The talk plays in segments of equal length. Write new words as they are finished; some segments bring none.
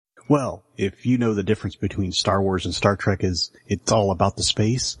Well, if you know the difference between Star Wars and Star Trek is it's all about the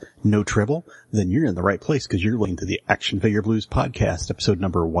space, no tribble, then you're in the right place because you're listening to the Action Figure Blues podcast, episode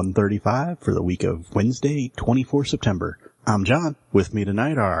number 135 for the week of Wednesday, 24 September. I'm John. With me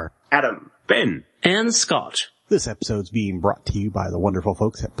tonight are Adam, Ben, and Scott. This episode's being brought to you by the wonderful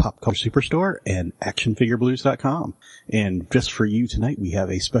folks at Pop Culture Superstore and ActionFigureBlues.com. And just for you tonight, we have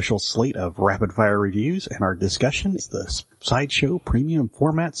a special slate of rapid-fire reviews, and our discussion is the Sideshow Premium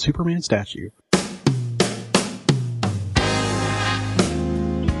Format Superman statue.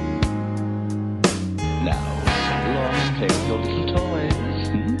 Now, come along and play with your little toys.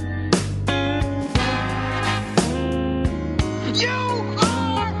 You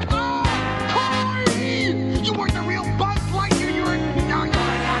are a toy! You weren't the real Buzz Lightyear. You're an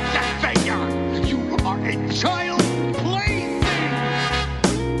action figure. You are a child plaything.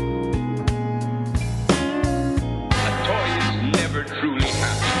 A toy is never truly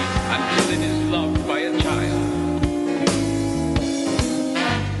happy until it is loved by a child.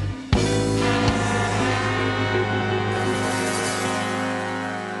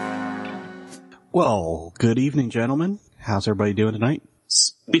 Well, good evening, gentlemen. How's everybody doing tonight?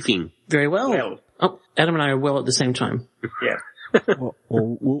 spiffing. Very well. Well. Oh, Adam and I are well at the same time. Yeah. But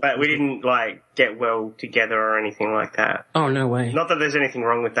we didn't, get well together or anything like that. Oh, no way. Not that there's anything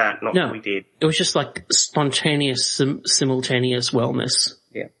wrong with that, not No. that we did. It was just like spontaneous, simultaneous wellness.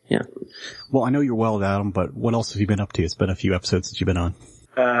 Yeah. Yeah. Well, I know you're well, Adam, but what else have you been up to? It's been a few episodes since you've been on.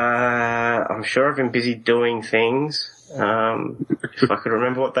 I'm sure I've been busy doing things. If I could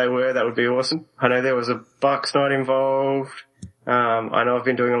remember what they were, that would be awesome. I know there was a Bucks night involved. I know I've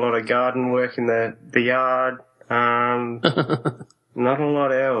been doing a lot of garden work in the yard. Not a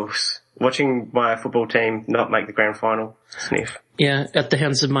lot else. Watching my football team not make the grand final. Sniff. Yeah, at the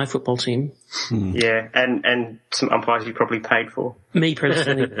hands of my football team. Yeah, and some umpires you probably paid for. Me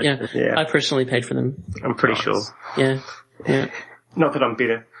personally, yeah. Yeah. I personally paid for them. I'm pretty sure. Yeah. Yeah. Not that I'm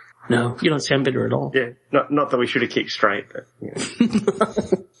bitter. No, you don't sound bitter at all. Yeah, not that we should have kicked straight, but,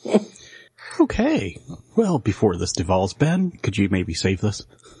 Okay. Well, before this devolves, Ben, could you maybe save this?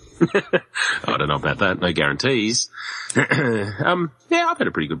 I don't know about that. No guarantees. Yeah, I've had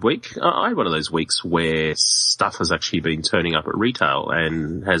a pretty good week. I had one of those weeks where stuff has actually been turning up at retail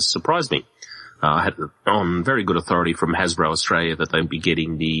and has surprised me. I had on very good authority from Hasbro Australia that they'd be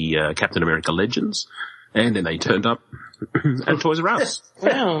getting the Captain America Legends, and then they turned up at Toys R Us.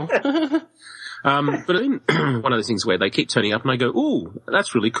 Wow. But then one of those things where they keep turning up and I go, ooh,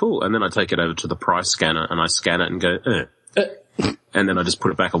 that's really cool. And then I take it over to the price scanner and I scan it and go, and then I just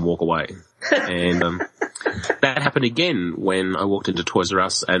put it back and walk away. And that happened again when I walked into Toys R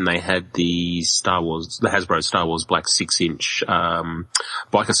Us and they had the Hasbro Star Wars Black 6-inch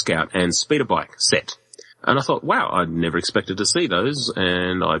Biker Scout and Speeder Bike set. And I thought, wow, I'd never expected to see those.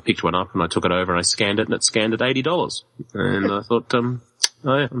 And I picked one up and I took it over and I scanned it and it scanned at $80. And I thought, I'm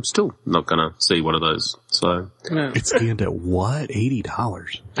still not going to see one of those. So No. It's scanned at what? $80?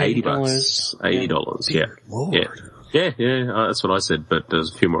 $80. $80, yeah. Lord. Yeah. Yeah, that's what I said, but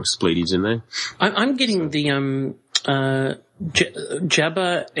there's a few more expletives in there. I'm getting the,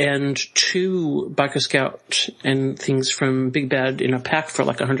 Jabba and 2 Biker Scout and things from Big Bad in a pack for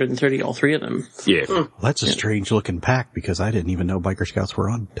like $130, all 3 of them. Yeah. Well, that's a strange looking pack because I didn't even know Biker Scouts were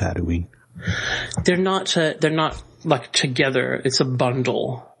on Tatooine. They're not like together. It's a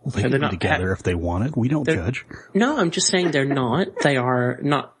bundle. They can be together if they wanted. We don't judge. No, I'm just saying they're not. They are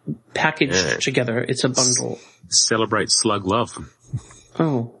not packaged together. It's a bundle. Celebrate slug love.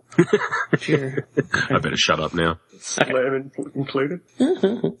 Oh. Sure. I better shut up now. Lemon included.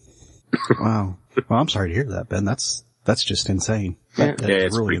 Wow. Well, I'm sorry to hear that, Ben. That's just insane. Yeah. That's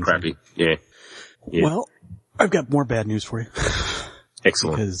It's really pretty crappy. Yeah. Well, I've got more bad news for you.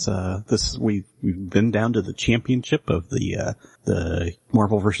 Excellent. Because we've been down to the championship of the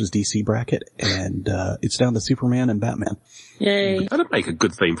Marvel versus DC bracket, and it's down to Superman and Batman. Yay. That'd make a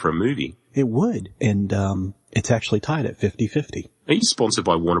good theme for a movie. It would, and it's actually tied at 50-50. Are you sponsored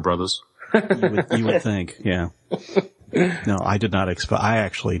by Warner Brothers? You would think, yeah. No, I did not expect. I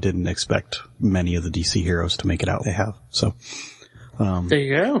actually didn't expect many of the DC heroes to make it out. They have, so. There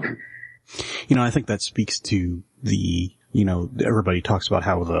you go. I think that speaks to everybody talks about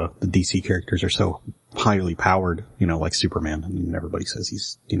how the DC characters are so highly powered, like Superman, and everybody says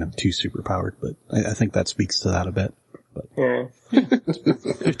he's, too super powered, but I think that speaks to that a bit. But Yeah.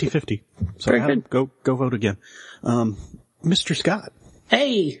 50-50. So Very Adam, good. go vote again. Mr. Scott,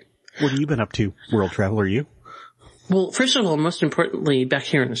 Hey. what have you been up to, world traveler, you? Well, first of all, most importantly, back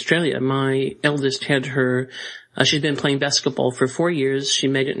here in Australia, my eldest had she'd been playing basketball for 4 years. Her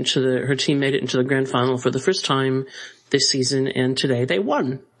team made it into the grand final for the first time this season, and today they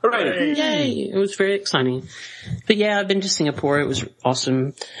won. Hooray! Yay! It was very exciting. But yeah, I've been to Singapore. It was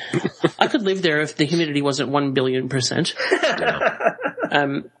awesome. I could live there if the humidity wasn't 1,000,000,000%.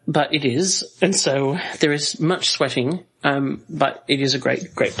 But it is. And so there is much sweating. But it is a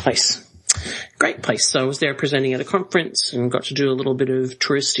great place. Great place. So I was there presenting at a conference and got to do a little bit of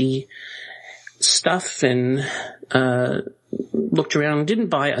touristy stuff and, looked around, didn't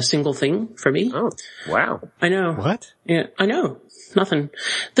buy a single thing for me. Oh, wow. I know. What? Yeah, I know. Nothing.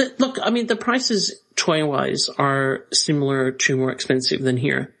 Look, I mean, the prices toy-wise are similar to more expensive than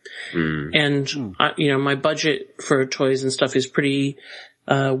here. And, my budget for toys and stuff is pretty,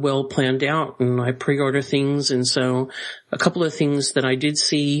 well planned out, and I pre-order things, and so a couple of things that I did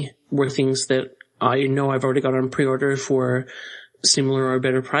see were things that I know I've already got on pre-order for similar or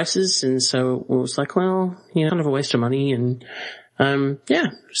better prices, and so it was like, well, kind of a waste of money, and,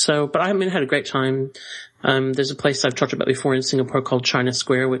 but I had a great time. There's a place I've talked about before in Singapore called China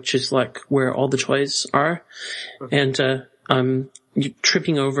Square, which is like where all the toys are. And, you're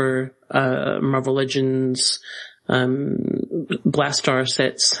tripping over, Marvel Legends, Blastar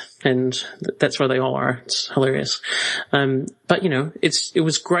sets, and that's where they all are. It's hilarious. But it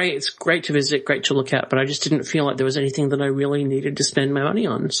was great. It's great to visit, great to look at, but I just didn't feel like there was anything that I really needed to spend my money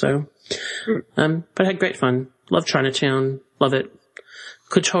on. So, but I had great fun. Love Chinatown. Love it.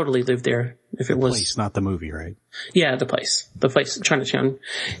 Could totally live there if it was. The place, not the movie, right? Yeah, the place. The place, Chinatown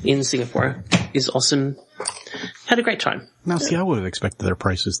in Singapore is awesome. Had a great time. Now, see, I would have expected their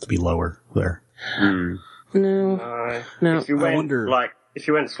prices to be lower there. No. If you went, if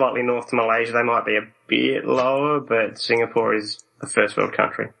you went slightly north to Malaysia, they might be a bit lower, but Singapore is a first world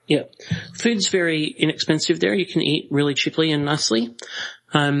country. Yeah. Food's very inexpensive there. You can eat really cheaply and nicely.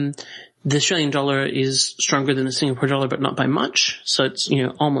 The Australian dollar is stronger than the Singapore dollar, but not by much. So it's,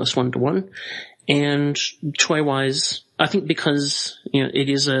 almost 1-to-1. And toy-wise, I think because, it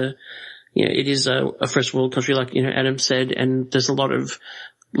is a first world country, like, Adam said, and there's a lot of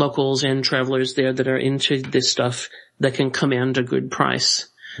locals and travelers there that are into this stuff that can command a good price.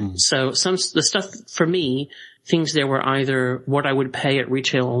 So the stuff for me, things there were either what I would pay at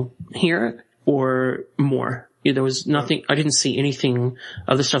retail here or more. There was nothing, I didn't see anything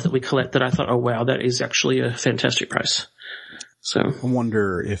of the stuff that we collect that I thought, oh wow, that is actually a fantastic price. So. I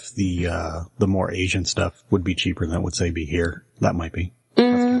wonder if the more Asian stuff would be cheaper than it would say be here. That might be.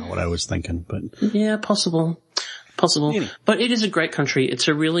 That's kind of what I was thinking, but. Yeah, possible. Yeah. But it is a great country. It's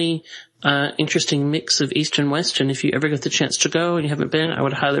a really, interesting mix of East and West, and if you ever get the chance to go and you haven't been, I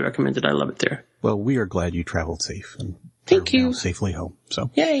would highly recommend it. I love it there. Well, we are glad you traveled safe and thank you. Safely home.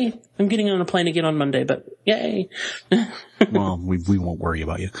 So. Yay. I'm getting on a plane again on Monday, but yay. Well, we won't worry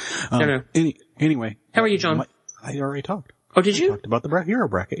about you. No. Anyway. How are you, John? I already talked. Oh, did you? I talked about the hero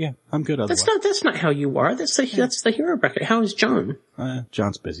bracket. Yeah, I'm good otherwise. That's not how you are. That's the hero bracket. How is John?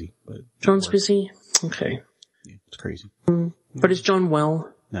 John's busy, but. John's busy? Okay. Yeah, it's crazy. But is John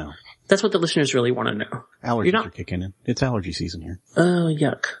well? No. That's what the listeners really want to know. Allergies are kicking in. It's allergy season here. Oh,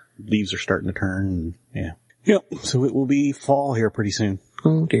 yuck. Leaves are starting to turn, and yeah. Yep, so it will be fall here pretty soon.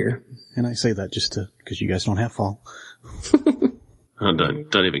 Oh dear. And I say that just because you guys don't have fall. Oh,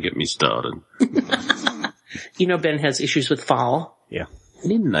 don't even get me started. Ben has issues with fall. Yeah. I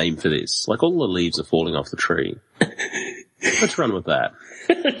need a name for this. Like all the leaves are falling off the tree. Let's run with that.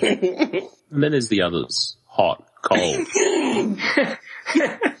 And then there's the others. Hot, cold.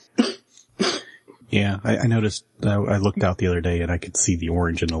 Yeah, I noticed, I looked out the other day and I could see the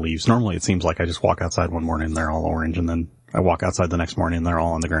orange in the leaves. Normally it seems like I just walk outside one morning and they're all orange, and then I walk outside the next morning and they're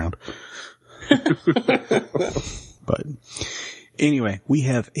all on the ground. But anyway, we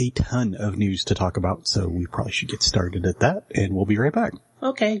have a ton of news to talk about, so we probably should get started at that, and we'll be right back.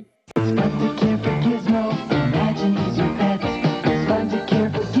 Okay. It's fun to care for Gizmo. Imagine he's your pet. It's fun to care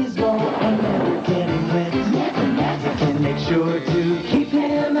for Gizmo and never get him wet. And make sure to keep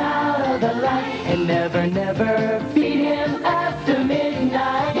him out of the light and never feed him after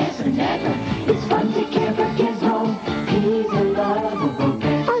midnight. Yes, never. It's fun to care for Gizmo. He's a lovable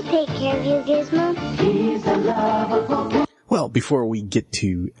pet. I'll take care of you, Gizmo. He's a lovable pet. Well, before we get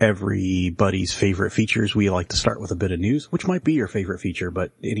to everybody's favorite features, we like to start with a bit of news, which might be your favorite feature,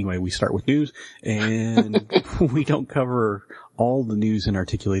 but anyway, we start with news, and we don't cover all the news in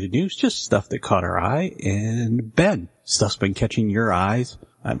articulated news, just stuff that caught our eye. And Ben, stuff's been catching your eyes.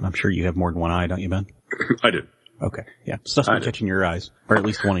 I'm sure you have more than one eye, don't you, Ben? I do. Okay, yeah, stuff's been catching your eyes, or at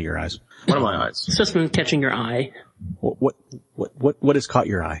least one of your eyes. One of my eyes. It's just been catching your eye. What has caught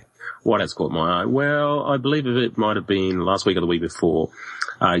your eye? What has caught my eye? Well, I believe it might have been last week or the week before.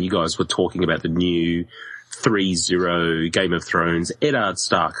 You guys were talking about the new 3-0 Game of Thrones Eddard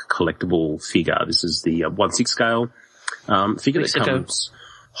Stark collectible figure. This is the 1/6 scale. Figure that Mexico. comes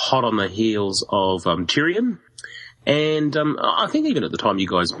hot on the heels of Tyrion. And I think even at the time you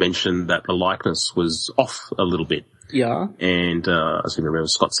guys mentioned that the likeness was off a little bit. Yeah. And I seem to remember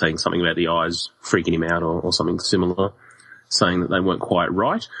Scott saying something about the eyes freaking him out or something similar, saying that they weren't quite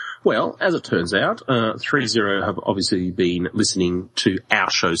right. Well, as it turns out, 3-0 have obviously been listening to our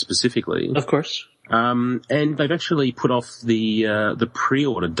show specifically. Of course. And they've actually put off the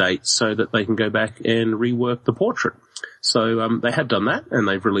pre-order date so that they can go back and rework the portrait. So they have done that, and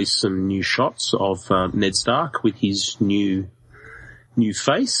they've released some new shots of Ned Stark with his new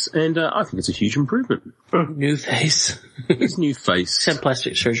face, and I think it's a huge improvement. New face. His new face. Had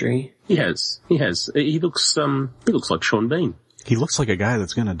plastic surgery. He has. He looks like Sean Bean. He looks like a guy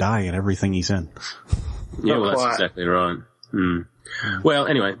that's going to die in everything he's in. Yeah, Not well, that's quite. exactly right. Well,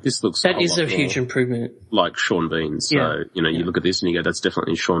 anyway, this looks That is lot a huge more improvement. like Sean Bean. So, Yeah. you look at this and you go, that's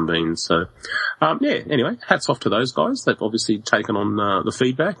definitely Sean Bean. So, anyway, hats off to those guys. They've obviously taken on the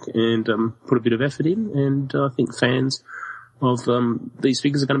feedback and put a bit of effort in, and I think fans of these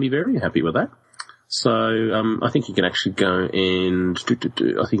figures are going to be very happy with that. So, I think you can actually go and I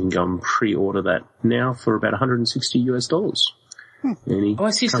think you can go and pre-order that now for about $160 US. Oh,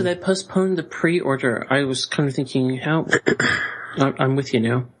 I see. So they postponed the pre-order. I was kind of thinking, how... I'm with you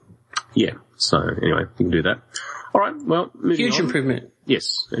now. Yeah. So anyway, you can do that. All right. Well, moving Huge on. improvement. Yes,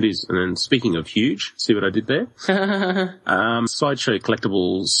 it is. And then speaking of huge, see what I did there? Sideshow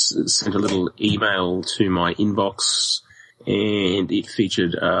Collectibles sent a little email to my inbox, and it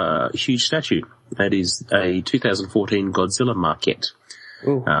featured a huge statue. That is a 2014 Godzilla Marquette.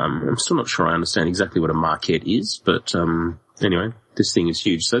 I'm still not sure I understand exactly what a Marquette is, but anyway, this thing is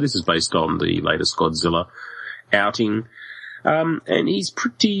huge. So this is based on the latest Godzilla outing. And he's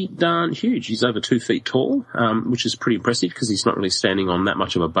pretty darn huge. He's over 2 feet tall, which is pretty impressive because he's not really standing on that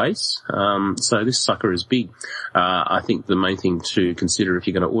much of a base. So this sucker is big. I think the main thing to consider if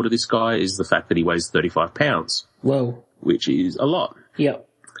you're going to order this guy is the fact that he weighs 35 pounds, Whoa. which is a lot. Yep.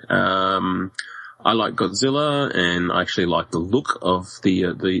 I like Godzilla, and I actually like the look of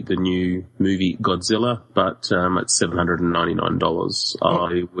the new movie Godzilla, but at $799,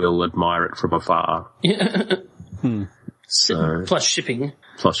 I will admire it from afar. So, Plus shipping.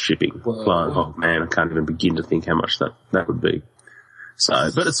 plus shipping. Whoa. Oh man, I can't even begin to think how much that would be.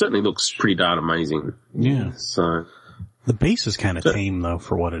 So, but it certainly looks pretty darn amazing. Yeah. So, The base is kind of tame, though,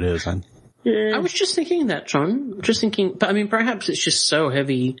 for what it is. yeah. I was just thinking that, John. Just thinking, but I mean, perhaps it's just so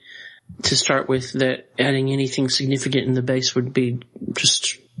heavy to start with that adding anything significant in the base would be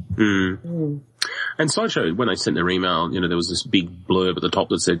just... And Sideshow, when they sent their email, there was this big blurb at the top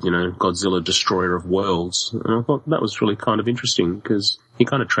that said, Godzilla, Destroyer of Worlds. And I thought that was really kind of interesting because he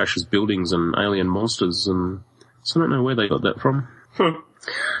kind of trashes buildings and alien monsters, and so I don't know where they got that from.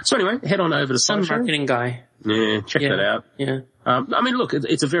 So anyway, head on over to Some Sideshow. marketing guy. Yeah, check that out. Yeah. I mean, look,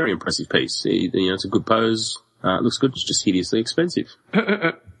 it's a very impressive piece. It's a good pose. It looks good. It's just hideously expensive.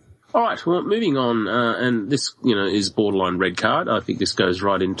 All right. Well, moving on, and this, is borderline red card. I think this goes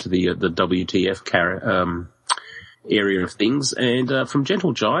right into the WTF area of things. And from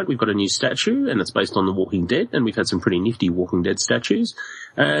Gentle Giant, we've got a new statue, and it's based on The Walking Dead. And we've had some pretty nifty Walking Dead statues.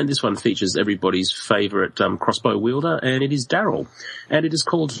 And this one features everybody's favourite crossbow wielder, and it is Daryl. And it is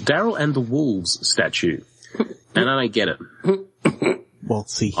called Daryl and the Wolves statue. And I don't get it. Well,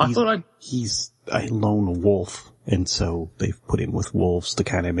 see, I thought he's a lone wolf, and so they've put him with wolves to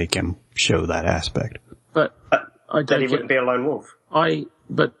kind of make him show that aspect. But I That don't he get. wouldn't be a lone wolf.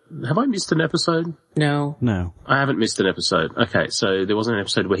 But have I missed an episode? No. No. I haven't missed an episode. Okay, so there wasn't an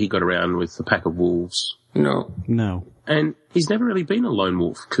episode where he got around with a pack of wolves. No. No. And he's never really been a lone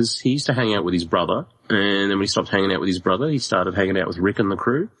wolf because he used to hang out with his brother. And then when he stopped hanging out with his brother, he started hanging out with Rick and the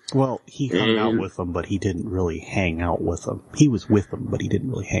crew. Well, he hung out And- with them, but he didn't really hang out with them. He was with them, but he didn't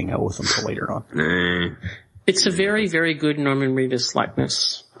really hang out with them until later on. Nah. It's a very, very good Norman Reedus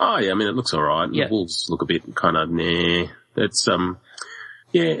likeness. Oh yeah, I mean it looks alright. Yeah. The wolves look a bit kind of nah. It's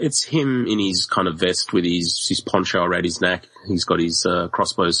yeah, it's him in his kind of vest with his poncho around his neck. He's got his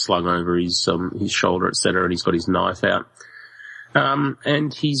crossbows slung over his shoulder, etc., and he's got his knife out.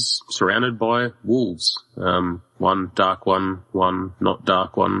 And he's surrounded by wolves. One dark one not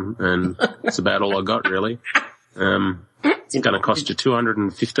dark one, and that's about all I got really. It's going to cost you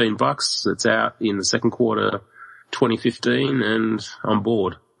 $215. It's out in the second quarter 2015, and I'm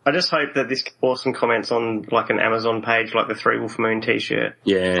bored. I just hope that this awesome comments on like an Amazon page, like the Three Wolf Moon t-shirt.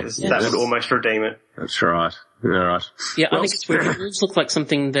 Yeah, That would almost redeem it. that's right. All right. Yeah, I Well, think it's weird. The wolves look like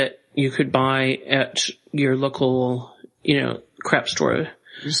something that you could buy at your local, crap store.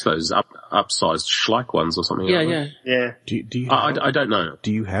 Just those upsized Schleich ones or something. Yeah, aren't yeah. they? Yeah. Do you I don't know.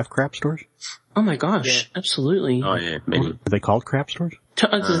 do you have crap stores? Oh my gosh, absolutely. Oh yeah, many. Are they called crap stores? It's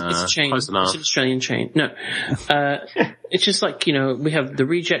a chain. Close enough. It's an Australian chain. No. It's just like, we have the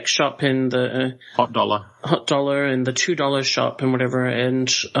reject shop and the Hot dollar. Hot Dollar and the $2 shop and whatever,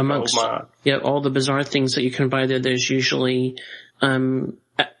 and amongst all the bizarre things that you can buy there, there's usually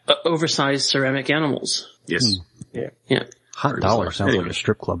oversized ceramic animals. Yes. Yeah. Hot Very dollar bizarre. sounds Anyway. like a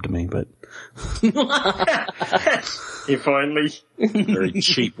strip club to me, but You finally. Very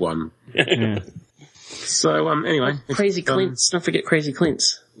cheap one. So, anyway. Crazy Clint's. Don't forget Crazy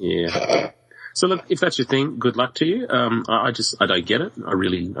Clint's. Yeah. So look, if that's your thing, good luck to you. I don't get it.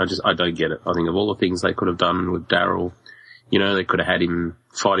 I don't get it. I think of all the things they could have done with Daryl, they could have had him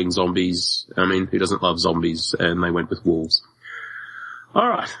fighting zombies. I mean, who doesn't love zombies? And they went with wolves. All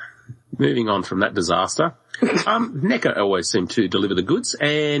right. Moving on from that disaster. NECA always seem to deliver the goods,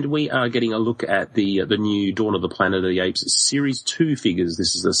 and we are getting a look at the new Dawn of the Planet of the Apes Series 2 figures.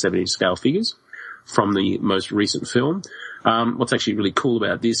 This is the 70 scale figures from the most recent film. What's actually really cool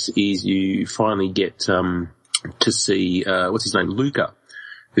about this is you finally get to see what's his name, Luca,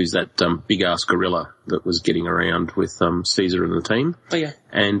 who's that big ass gorilla that was getting around with Caesar and the team. Oh yeah.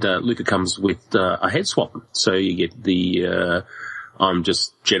 And Luca comes with a head swap, so you get the I'm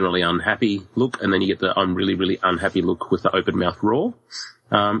just generally unhappy look, and then you get the I'm really, really unhappy look with the open mouth roar,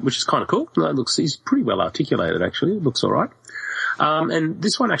 which is kind of cool. He's pretty well articulated actually. It looks alright. And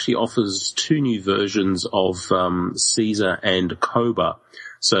this one actually offers 2 new versions of Caesar and Cobra.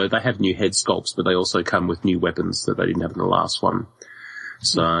 So they have new head sculpts, but they also come with new weapons that they didn't have in the last one.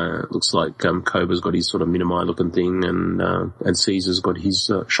 So it looks like Cobra's got his sort of Minimi looking thing, and Caesar's got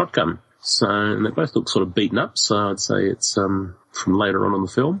his shotgun. So, and they both look sort of beaten up, so I'd say it's from later on in the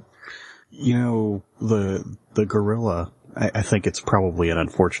film. The gorilla, I think it's probably an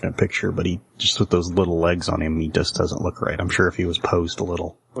unfortunate picture, but he just with those little legs on him, he just doesn't look right. I'm sure if he was posed a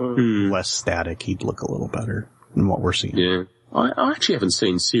little less static, he'd look a little better than what we're seeing. Yeah. I actually haven't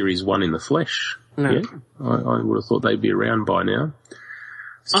seen Series 1 in the flesh yet. I would have thought they'd be around by now.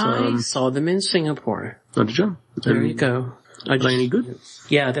 So, I saw them in Singapore. oh, did you? There you go. Are they any good?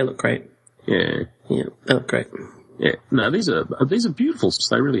 Yeah, they look great. Yeah. Yeah, they look great. Yeah. No, these are beautiful.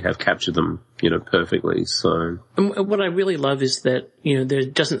 They really have captured them, perfectly. So. And what I really love is that, there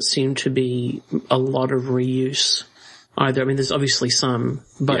doesn't seem to be a lot of reuse either. I mean, there's obviously some,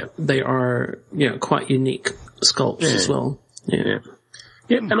 but they are, quite unique sculpts as well. Yeah.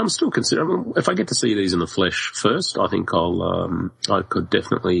 Yeah, and I'm still considering, if I get to see these in the flesh first, I think I could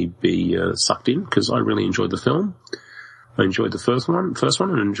definitely be sucked in, because I really enjoyed the film. I enjoyed the first one,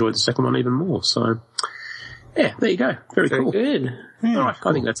 and enjoyed the second one even more. So, yeah, there you go. Very cool. Good. Yeah, all right,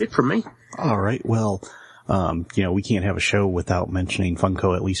 cool. I think that's it from me. All right. Well, we can't have a show without mentioning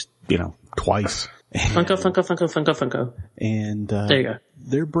Funko at least, twice. Funko. And There you go.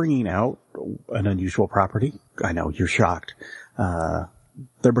 they're bringing out an unusual property. I know, you're shocked.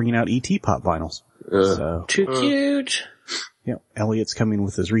 They're bringing out E.T. pop vinyls. So, Too cute. Elliot's coming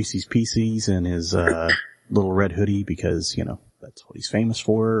with his Reese's Pieces and his little red hoodie because, that's what he's famous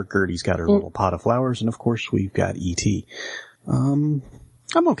for. Gertie's got her little pot of flowers, and of course we've got E.T. I'm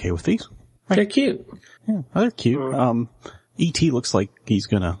okay with these. They're cute. Yeah, they're cute. E.T. looks like he's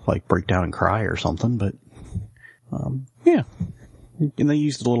gonna, break down and cry or something, but, yeah. And they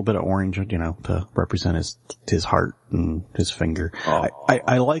used a little bit of orange, to represent his heart and his finger.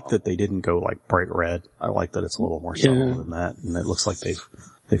 I like that they didn't go, bright red. I like that it's a little more subtle than that, and it looks like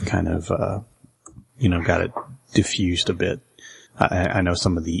they've kind of, got it diffused a bit. I know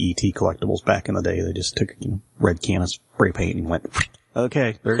some of the E.T. collectibles back in the day, they just took, red can of spray paint and went,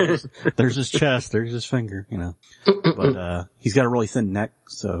 okay, there's his chest, there's his finger, But, he's got a really thin neck,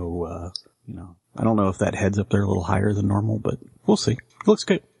 so, I don't know if that head's up there a little higher than normal, but we'll see. It looks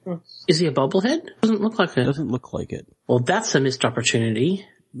good. Is he a bobblehead? Doesn't look like it. Doesn't look like it. Well, that's a missed opportunity.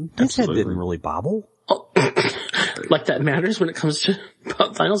 His head didn't really bobble. Oh, like that matters when it comes to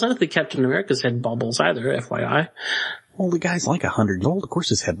pop vinyls. I don't think Captain America's head bobbles either, FYI. Well, the guy's 100 years old. Of course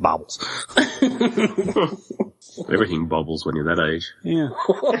his head bobbles. Everything bobbles when you're that age. Yeah.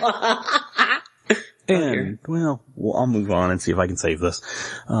 And, well, I'll move on and see if I can save this.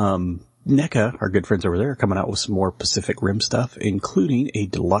 NECA, our good friends over there, are coming out with some more Pacific Rim stuff, including a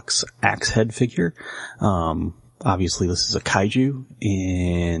deluxe axe head figure. Obviously this is a kaiju,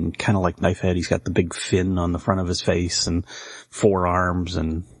 and kind of like Knifehead, he's got the big fin on the front of his face and 4 arms,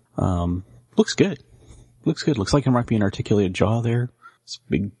 and looks good. Looks good. Looks like there might be an articulated jaw there. It's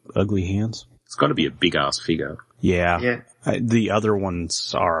big, ugly hands. It's got to be a big ass figure. Yeah. The other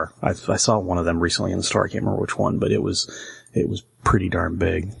ones are. I saw one of them recently in the store. I can't remember which one, but it was pretty darn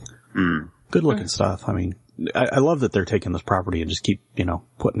big. Good looking stuff. I mean, I love that they're taking this property and just keep,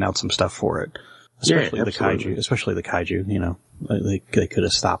 putting out some stuff for it. Especially the kaiju, They could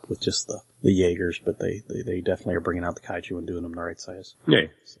have stopped with just the Jaegers, but they definitely are bringing out the kaiju and doing them the right size. Yeah.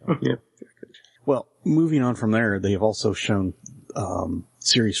 So. Yeah. Well, moving on from there, they have also shown,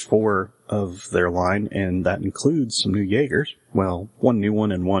 Series 4 of their line, and that includes some new Jaegers. Well, one new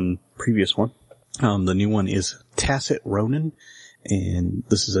one and one previous one. The new one is Tacit Ronin, and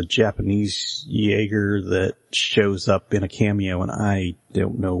this is a Japanese Jaeger that shows up in a cameo, and I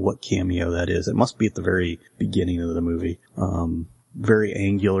don't know what cameo that is. It must be at the very beginning of the movie. Very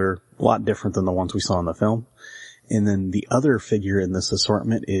angular, a lot different than the ones we saw in the film. And then the other figure in this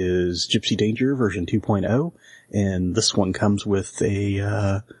assortment is Gypsy Danger version 2.0, and this one comes with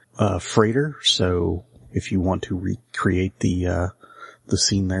a freighter, so if you want to recreate the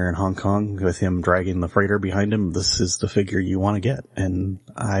scene there in Hong Kong with him dragging the freighter behind him, this is the figure you want to get, and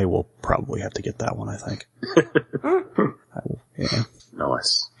I will probably have to get that one, I think. Yeah.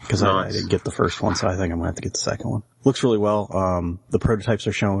 Nice. Because I didn't get the first one, so I think I'm going to have to get the second one. Looks really well. The prototypes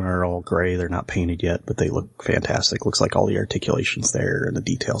they're showing are all gray. They're not painted yet, but they look fantastic. Looks like all the articulation's there and the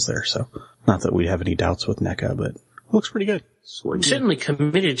details there, so not that we have any doubts with NECA, but looks pretty good. Sweet. Certainly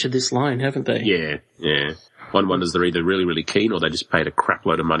committed to this line, haven't they? Yeah. One wonders they're either really, really keen or they just paid a crap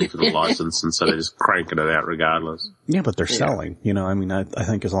load of money for the license and so they're just cranking it out regardless. Yeah, but they're selling. I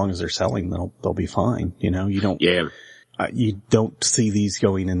think as long as they're selling, they'll be fine. You don't. Yeah. You don't see these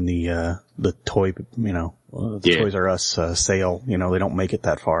going in the toy, Toys R Us sale. They don't make it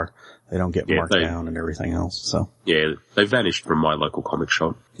that far. They don't get marked down and everything else. So yeah, they vanished from my local comic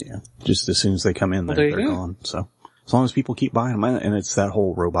shop. Yeah, just as soon as they come in, they're gone. So as long as people keep buying them, and it's that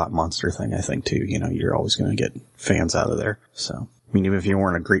whole robot monster thing, I think too. You're always going to get fans out of there. So even if you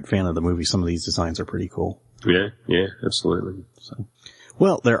weren't a great fan of the movie, some of these designs are pretty cool. Yeah, absolutely. So,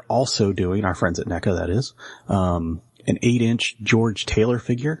 well, they're also doing, our friends at NECA, that is, an 8-inch George Taylor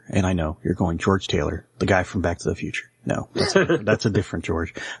figure. And I know you're going, George Taylor, the guy from Back to the Future. No, that's a different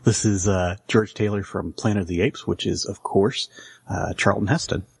George. This is, George Taylor from Planet of the Apes, which is, of course, Charlton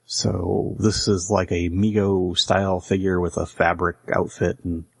Heston. So this is like a Mego style figure with a fabric outfit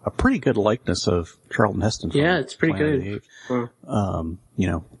and a pretty good likeness of Charlton Heston. Yeah, it's pretty good.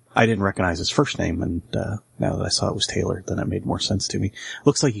 I didn't recognize his first name, and now that I saw it was Taylor, then it made more sense to me.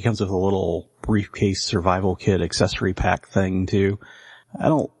 Looks like he comes with a little briefcase survival kit accessory pack thing too.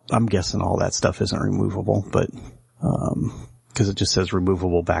 I'm guessing all that stuff isn't removable, but because it just says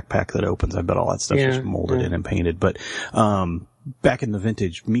removable backpack that opens. I bet all that stuff is molded in and painted. But back in the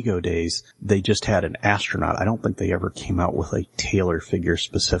vintage Mego days, they just had an astronaut. I don't think they ever came out with a Taylor figure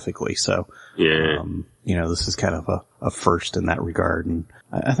specifically. So, this is kind of a first in that regard. And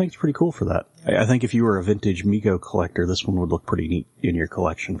I think it's pretty cool for that. I think if you were a vintage Mego collector, this one would look pretty neat in your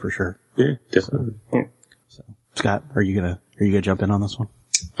collection for sure. Yeah, definitely. So, Scott, are you gonna jump in on this one?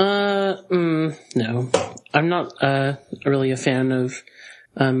 No. I'm not, really a fan of,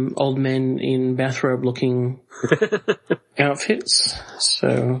 old men in bathrobe looking outfits,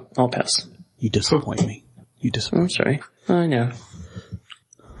 so I'll pass. You disappoint me. I'm sorry. I know.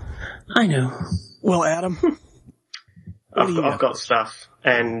 Well, Adam, I've got stuff,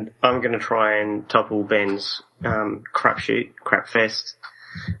 and I'm going to try and topple Ben's crap fest.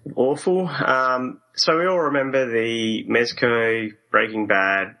 Awful. So we all remember the Mezco Breaking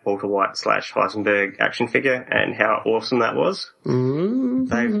Bad Walter White / Heisenberg action figure and how awesome that was. Mm-hmm.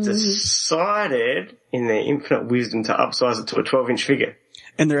 They've decided, in their infinite wisdom, to upsize it to a 12-inch figure.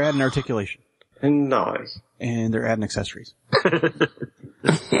 And they're adding articulation. No. And they're adding accessories.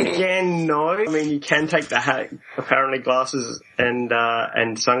 Again, no. I mean, you can take the hat, apparently glasses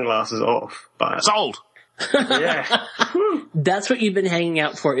and sunglasses off, but... Sold! Yeah. That's what you've been hanging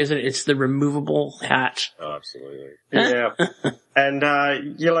out for, isn't it? It's the removable hat. Oh, absolutely. Yeah. And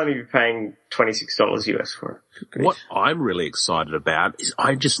you'll only be paying $26 US for it. Great. What I'm really excited about is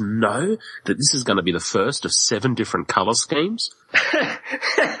I just know that this is going to be the first of 7 different colour schemes.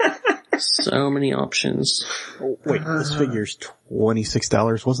 So many options. Oh, wait, this figure's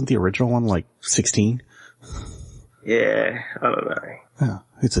 $26. Wasn't the original one like $16? Yeah, I don't know. Oh,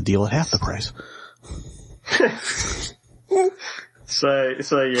 it's a deal at half the price.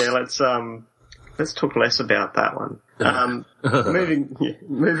 So yeah, let's talk less about that one.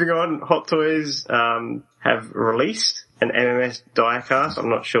 Moving on, Hot Toys have released an MMS diecast. I'm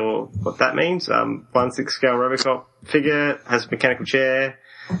not sure what that means. 1/6 scale Robocop figure, has a mechanical chair.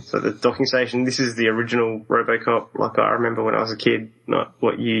 So the docking station, this is the original Robocop, like I remember when I was a kid, not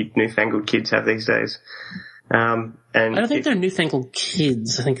what you newfangled kids have these days. And I don't think they're newfangled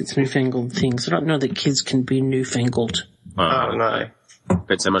kids. I think it's newfangled things. I don't know that kids can be newfangled. Oh, no.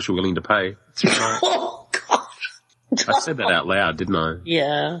 Depends how much you're willing to pay. That's right. Oh, God. I said that out loud, didn't I?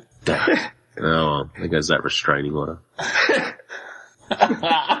 Yeah. Damn. Oh, well, there goes that restraining order.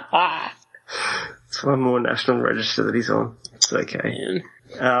 It's one more national register that he's on. It's okay.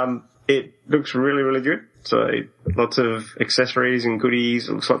 It looks really, really good. So lots of accessories and goodies.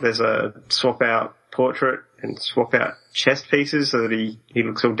 It looks like there's a swap out portrait and swap out chest pieces so that he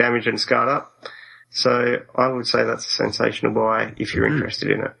looks all damaged and scarred up. So I would say that's a sensational buy if you're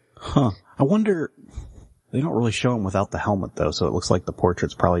interested in it. Huh. I wonder, they don't really show him without the helmet though, so it looks like the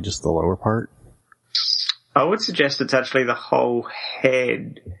portrait's probably just the lower part. I would suggest it's actually the whole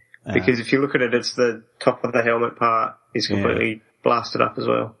head, because if you look at it, it's the top of the helmet part is completely blasted up as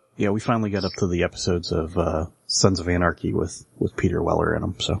well. Yeah, we finally got up to the episodes of Sons of Anarchy with Peter Weller in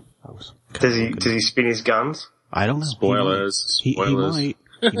them, so I was Does he spin his guns? I don't know. Spoilers. He might.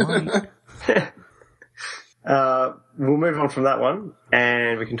 He might. We'll move on from that one,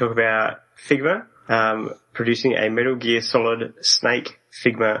 and we can talk about Figma producing a Metal Gear Solid Snake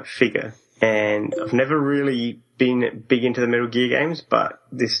Figma figure. And I've never really been big into the Metal Gear games, but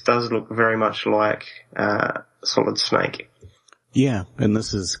this does look very much like Solid Snake. Yeah, and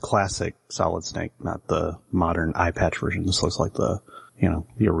this is classic Solid Snake, not the modern eye patch version. This looks like the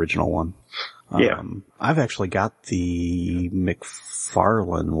original one. I've actually got the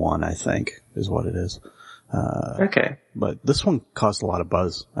McFarlane one, I think, is what it is. Okay. But this one caused a lot of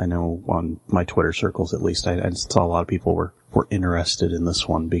buzz. I know on my Twitter circles, at least, I saw a lot of people were interested in this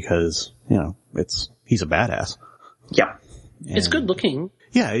one because, he's a badass. Yeah. And It's good looking.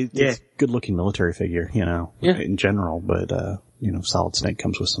 Yeah, it's a good looking military figure, in general, but, Solid Snake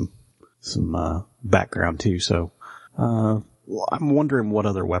comes with some background too, so, I'm wondering what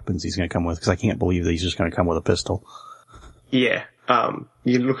other weapons he's gonna come with, because I can't believe that he's just gonna come with a pistol. Yeah.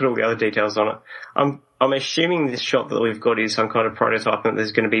 You look at all the other details on it. I'm assuming this shot that we've got is some kind of prototype and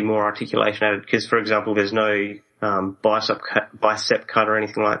there's going to be more articulation added, because, for example, there's no bicep cut or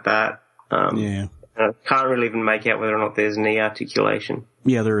anything like that. I can't really even make out whether or not there's knee articulation.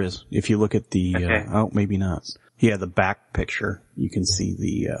 Yeah, there is. If you look at the, maybe not. Yeah, the back picture, you can see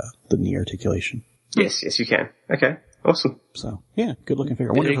the knee articulation. Yes, you can. Okay, awesome. So, yeah, good looking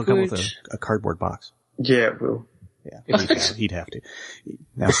figure. I wonder if he'll come with a cardboard box. Yeah, it will. Yeah, he'd have to.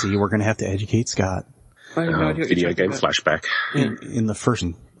 Now see, we're gonna have to educate Scott. Video game flashback. In the first,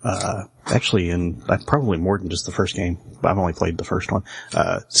 actually probably more than just the first game, but I've only played the first one,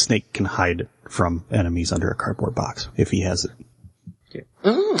 Snake can hide from enemies under a cardboard box if he has it. Yeah.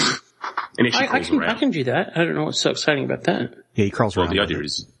 Oh. And if she I crawls can do that. I don't know what's so exciting about that. Yeah, he crawls around. Well, the idea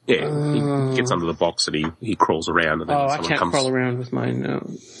is, he gets under the box and he crawls around and then I can't crawl around with mine, no.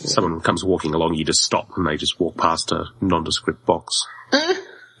 Someone comes walking along, you just stop and they just walk past a nondescript box.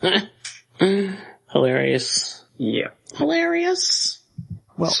 Yeah. Hilarious. Hilarious.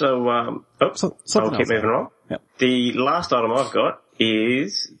 Well, so, I'll keep moving on. Yep. The last item I've got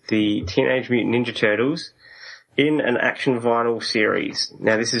is the Teenage Mutant Ninja Turtles in an action vinyl series.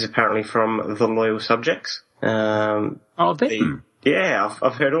 Now, this is apparently from The Loyal Subjects. Them. Yeah,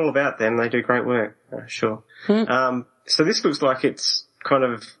 I've heard all about them. They do great work. Sure. So this looks like it's kind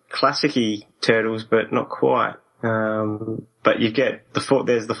of classic-y Turtles, but not quite. But you get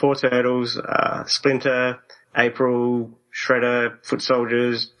there's the four Turtles, Splinter, April, Shredder, Foot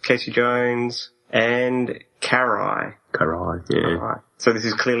Soldiers, Casey Jones, and Karai. Karai, yeah. Karai. So this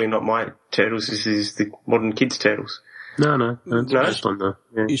is clearly not my Turtles. This is the modern kids' Turtles. No. It's just on the,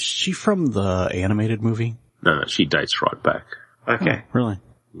 is she from the animated movie? No, she dates right back. Okay. Oh, really?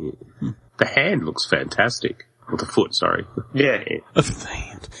 Yeah. The hand looks fantastic. Or the foot, sorry. Yeah. The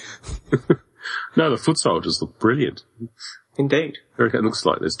hand. No, the Foot Soldiers look brilliant. Indeed. It looks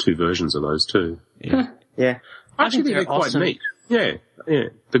like there's two versions of those too. Yeah. I actually think they're they're quite awesome. neat. Yeah.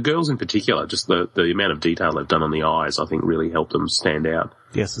 The girls in particular, just the amount of detail they've done on the eyes, I think really helped them stand out.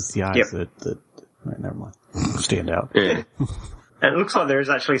 Yes, it's the eyes that right, never mind. Stand out. Yeah. And it looks like there is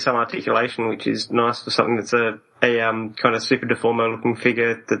actually some articulation, which is nice for something that's a kind of Super Deformo looking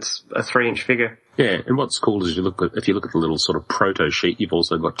figure that's a 3-inch figure. Yeah, and what's cool is if you look at the little sort of proto sheet, you've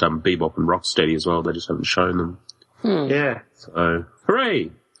also got Bebop and Rocksteady as well. They just haven't shown them. Yeah. So,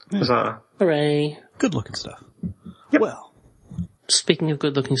 hooray! Bizarre. Hooray. Good looking stuff. Yep. Well. Speaking of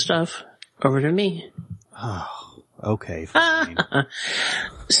good looking stuff, over to me. Oh, okay, fine.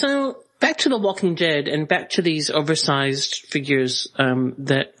 So, back to The Walking Dead and back to these oversized figures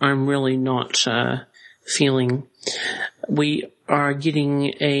that I'm really not feeling. We are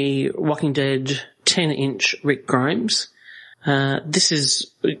getting a Walking Dead 10-inch Rick Grimes. This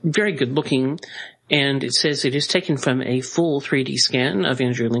is very good looking, and it says it is taken from a full 3D scan of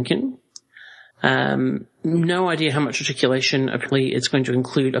Andrew Lincoln. No idea how much articulation. Apparently it's going to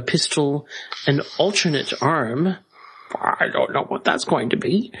include a pistol, an alternate arm, I don't know what that's going to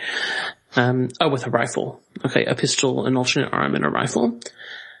be. With a rifle. Okay, a pistol, an alternate arm, and a rifle.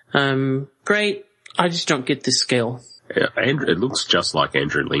 Great. I just don't get this scale. Yeah, it looks just like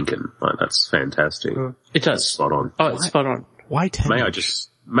Andrew Lincoln. Like, that's fantastic. It does. Spot on. Oh, it's spot on. Why 10? May I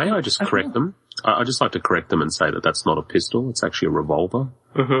just correct them? I just like to correct them and say that that's not a pistol. It's actually a revolver.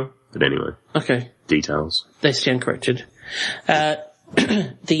 Mm-hmm. But anyway. Okay. Details. They stand corrected. I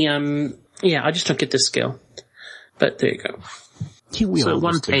just don't get this scale. But there you go. We So all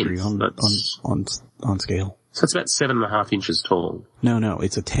 1/10, disagree on scale. So it's about 7.5 inches tall. No,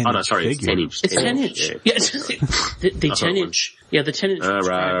 it's a 10 Oh no, sorry, figure. it's 10 inch. It's 10 inch. Yeah. Yeah, the 10 inch. Yeah, the 10 inch.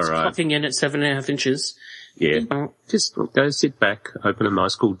 Right. Clocking in at 7.5 inches. Yeah. Just go sit back, open a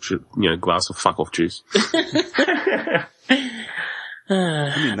nice cool, glass of fuck off juice. I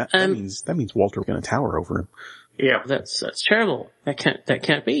mean, that means Walter was going to tower over him. Yeah. That's terrible. That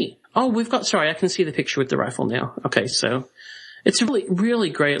can't be. Oh, I can see the picture with the rifle now. Okay, so it's a really, really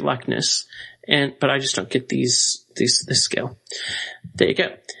great likeness, but I just don't get this scale. There you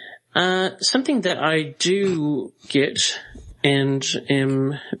go. Something that I do get and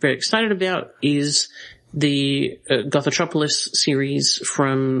am very excited about is the Gothotropolis series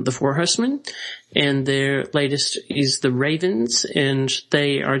from the Four Horsemen, and their latest is the Ravens, and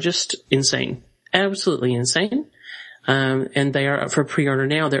they are just insane. Absolutely insane. And they are up for pre-order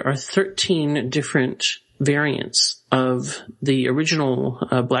now. There are 13 different variants of the original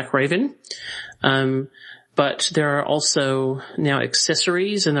Black Raven. But there are also now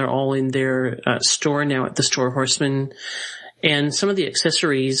accessories, and they're all in their store now at the Store Horseman. And some of the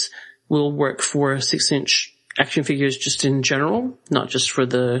accessories will work for 6-inch action figures just in general, not just for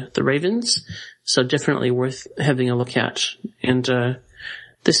the Ravens. So definitely worth having a look at. And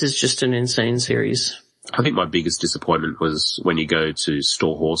this is just an insane series. I think my biggest disappointment was when you go to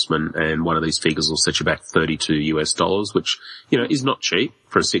Store Horseman and one of these figures will set you back $32 which, is not cheap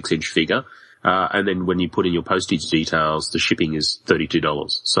for a 6-inch figure. And then when you put in your postage details, the shipping is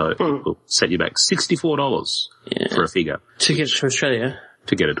 $32. So it will set you back $64 for a figure. To get it to Australia.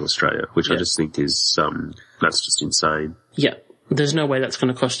 To get it to Australia, which I just think is, that's just insane. Yeah. There's no way that's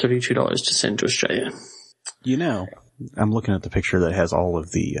going to cost $32 to send to Australia. I'm looking at the picture that has all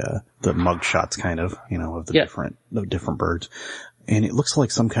of the mug shots kind of, of the different birds. And it looks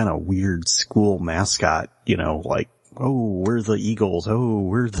like some kind of weird school mascot, like, oh, we're the Eagles. Oh,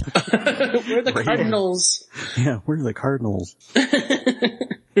 we're the... we're the Cardinals. Yeah, we're the Cardinals.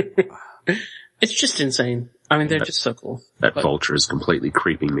 It's just insane. I mean, they're just so cool. That vulture is completely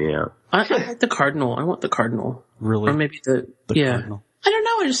creeping me out. I like the Cardinal. I want the Cardinal. Really? Or maybe the Cardinal. I don't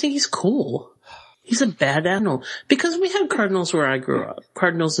know. I just think he's cool. He's a bad animal. Because we had cardinals where I grew up.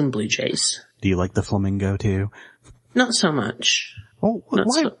 Cardinals and blue jays. Do you like the flamingo too? Not so much. Oh,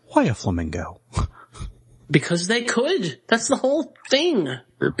 why a flamingo? Because they could. That's the whole thing.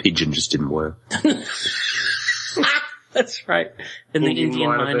 The pigeon just didn't work. That's right. And the Indian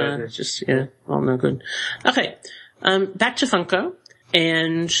miner, all no good. Okay. Back to Funko.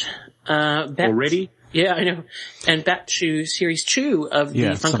 And, already? Yeah, I know. And back to series 2 of the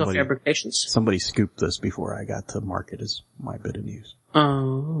Funko Fabrications. Somebody scooped this before I got to mark it as my bit of news.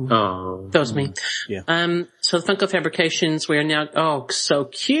 Oh. That was me. Yeah. So the Funko Fabrications, we are now, so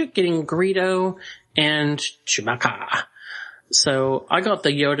cute, getting Greedo and Chewbacca. So I got the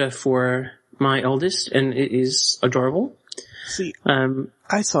Yoda for my eldest, and it is adorable. See,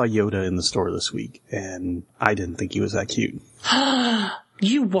 I saw Yoda in the store this week, and I didn't think he was that cute.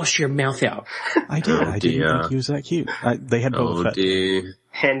 You wash your mouth out. I did. I didn't think he was that cute. They had Boba Fett. Dear.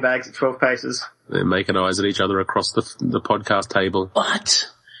 Handbags at 12 paces. They're making eyes at each other across the podcast table. What?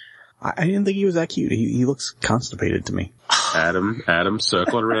 I didn't think he was that cute. He looks constipated to me. Adam,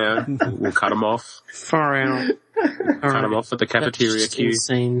 circle it around. We'll cut him off. Far out. Cut him off at the cafeteria queue.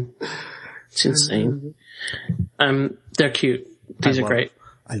 Insane. It's insane. They're cute. These are great.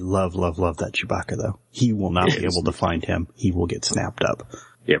 I love that Chewbacca though. He will not be able to find him. He will get snapped up.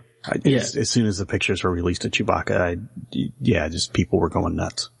 Yep. As soon as the pictures were released of Chewbacca, just people were going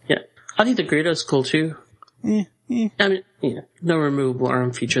nuts. Yeah. I think the Greedo's cool too. I mean, no removable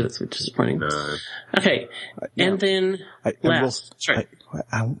arm feature. That's disappointing. No. Okay. And then I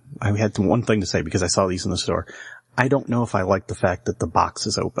had one thing to say because I saw these in the store. I don't know if I like the fact that the box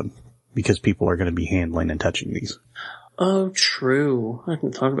is open because people are going to be handling and touching these. Oh, true. I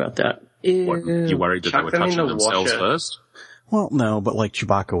hadn't thought about that. What, you worried that they were touching themselves first? Well, no, but like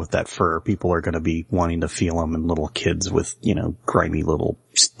Chewbacca with that fur, people are going to be wanting to feel them, and little kids with, grimy little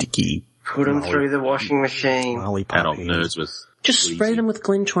sticky. Put them through the washing machine. Adult nerds with just spray them with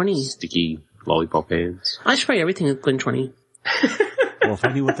Glen 20. Sticky lollipop hands. I spray everything with Glen 20. Well, if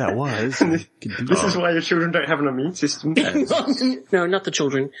I knew what that was, I could do This that. is why your children don't have an immune system. No, not the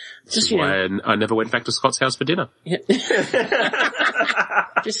children. Just, you know, And I never went back to Scott's house for dinner. yeah.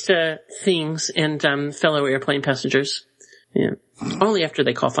 Just things and fellow airplane passengers. Yeah. Only after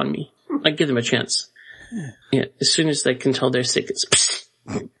they cough on me. I give them a chance. Yeah. As soon as they can tell they're sick, it's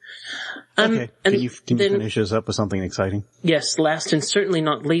Okay. and Can you then- finish us up with something exciting? Yes, last and certainly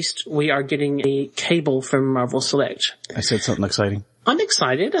not least, we are getting a cable from Marvel Select. I said something exciting. I'm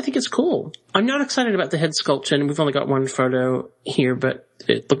excited. I think it's cool. I'm not excited about the head sculpt, and we've only got one photo here, but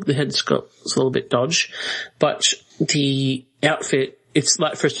the head sculpt's a little bit dodge. But the outfit, it's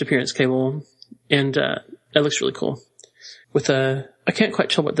like first appearance cable, and it looks really cool. With I can't quite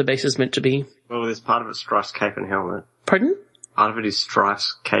tell what the base is meant to be. Well, there's part of it Strife's cape and helmet. Pardon? Part of it is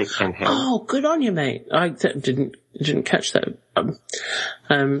Strife's cape and helmet. Oh, good on you, mate. I didn't catch that.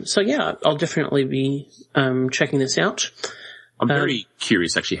 So yeah, I'll definitely be checking this out. I'm very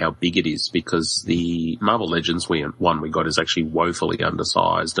curious actually how big it is, because the Marvel Legends one we got is actually woefully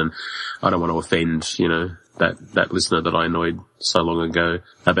undersized, and I don't want to offend, you know, that listener that I annoyed so long ago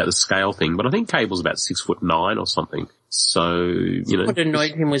about the scale thing, but I think Cable's about 6'9" or something. So, you know. What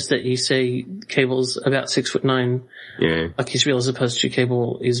annoyed him was that you say Cable's about 6'9", Yeah. like he's real, as opposed to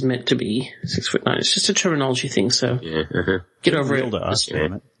Cable is meant to be 6'9". It's just a terminology thing, so Yeah. get over Real it. to us,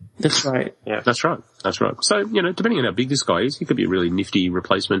 damn it. That's right. That's right. That's right. So, you know, depending on how big this guy is, he could be a really nifty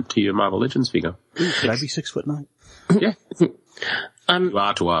replacement to your Marvel Legends figure. Could I be 6'9"? Yeah. You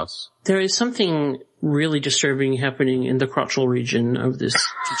are to us. There is something really disturbing happening in the crotchal region of this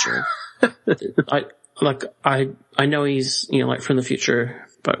teacher. I know he's, you know, like from the future,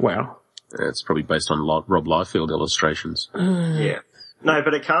 but wow. It's probably based on Rob Liefeld illustrations. Yeah. No,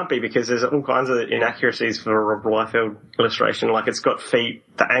 but it can't be, because there's all kinds of inaccuracies for a Rob Liefeld illustration. Like, it's got feet,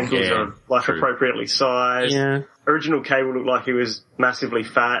 the ankles Yeah, are like true. appropriately sized. Yeah. Original Cable looked like he was massively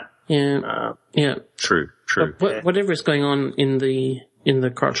fat. Yeah. Yeah. True. But whatever is going on in the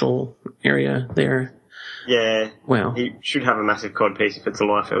crotchal area there. Yeah. Wow. He should have a massive cod piece if it's a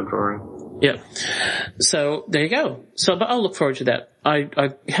Liefeld drawing. Yeah. So there you go. So, but I'll look forward to that. I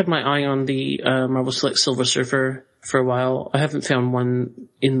had my eye on the Marvel Select Silver Surfer for a while. I haven't found one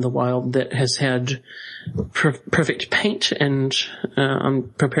in the wild that has had perfect paint, and I'm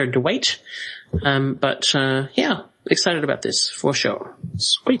prepared to wait. But yeah, excited about this for sure.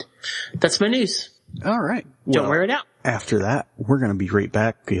 Sweet. That's my news. All right. Don't Well, wear it out. After that, we're going to be right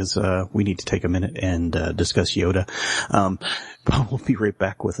back, because we need to take a minute and discuss Yoda. But we'll be right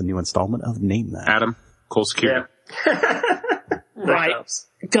back with a new installment of Name That. Adam, call security. Right.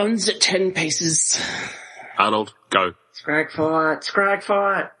 Guns at 10 paces. Arnold, go. Scrag fight, scrag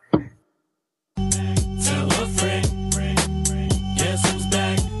fight. Tell a friend. Guess who's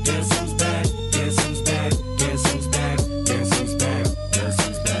back? Guess who's back? Guess who's back? Guess who's back? Guess who's back? Guess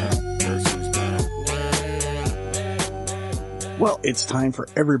who's back? Guess who's back? Well, it's time for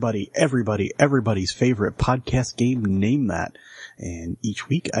everybody's favorite podcast game, Name That. And each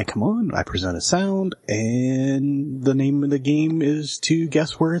week I come on, I present a sound, and the name of the game is to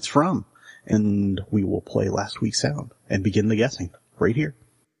guess where it's from. And we will play last week's sound and begin the guessing right here.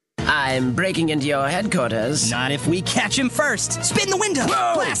 I'm breaking into your headquarters. Not if we catch him first. Spin the window.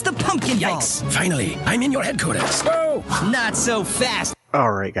 Whoa! Blast the pumpkin Yikes. balls. Finally, I'm in your headquarters. Whoa! Not so fast.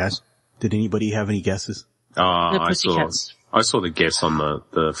 All right, guys. Did anybody have any guesses? The I Pussycats. saw the guess on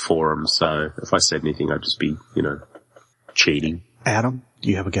the forum, so if I said anything, I'd just be, you know, cheating. Adam, do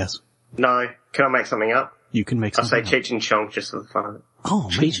you have a guess? No. Can I make something up? You can make I'll say something up. Cheech and Chong just for the fun of it. Oh,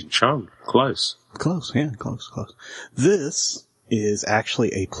 man. Cheech and Chong. Close. Close, yeah, close. This is actually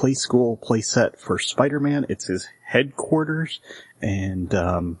a play school play set for Spider-Man. It's his headquarters, and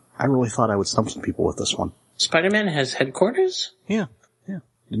I really thought I would stump some people with this one. Spider-Man has headquarters? Yeah.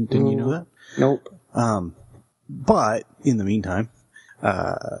 Didn't you know that? Nope. But in the meantime,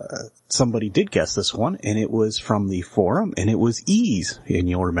 somebody did guess this one, and it was from the forum, and it was Ease. And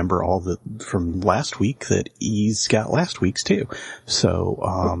you'll remember from last week that Ease got last week's too.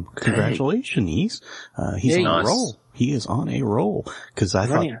 So, congratulations, Ease. He's on Nice. a roll. He is on a roll. Cause I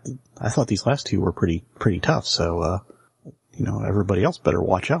thought these last two were pretty tough. So, you know, everybody else better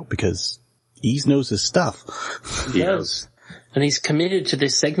watch out, because Ease knows his stuff. He does. And he's committed to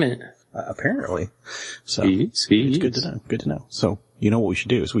this segment. Apparently. So, It's good to know. Good to know. So, you know what we should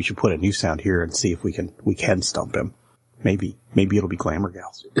do is we should put a new sound here and see if we can stump him. Maybe it'll be Glamour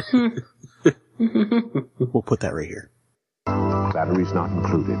Gals. We'll put that right here. Batteries not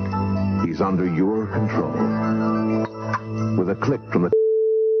included. He's under your control. With a click from the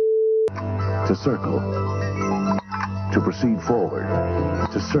to circle, to proceed forward,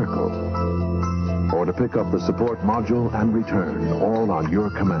 to circle, or to pick up the support module and return, all on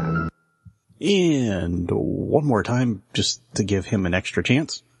your command. And one more time, just to give him an extra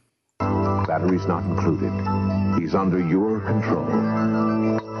chance. Batteries not included. He's under your control.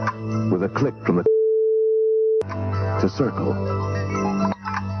 With a click from the to circle,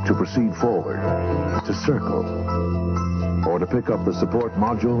 to proceed forward, to circle, or to pick up the support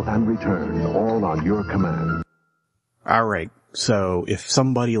module and return, all on your command. All right. So if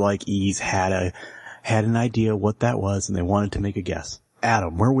somebody like Ease had an idea what that was and they wanted to make a guess,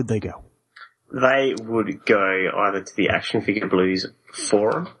 Adam, where would they go? They would go either to the Action Figure Blues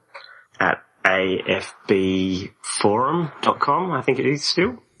forum at afbforum.com, I think it is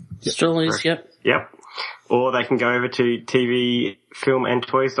still. Still is, yep. Yep. Or they can go over to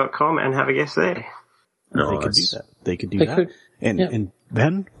tvfilmandtoys.com and have a guess there. They could do that. They could do They that. could, And, yeah. and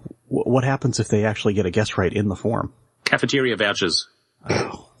Ben, what happens if they actually get a guess right in the forum? Cafeteria vouchers.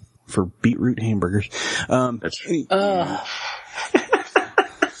 For beetroot hamburgers. That's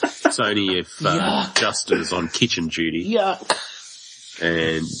It's only if Justin's on kitchen duty. Yuck.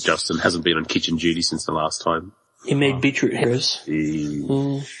 And Justin hasn't been on kitchen duty since the last time. He made beetroot hamburgers.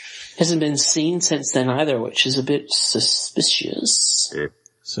 Hasn't been seen since then either, which is a bit suspicious. Yeah.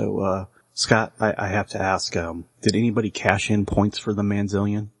 So, Scott, I have to ask, did anybody cash in points for the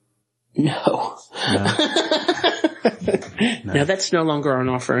Manzillion? No. No, that's no longer on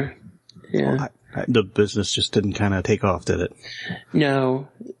offer. Yeah. The business just didn't kind of take off, did it? No,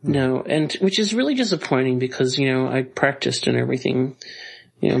 and which is really disappointing because, I practiced and everything.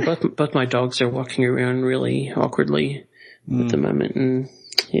 Both my dogs are walking around really awkwardly at the moment and,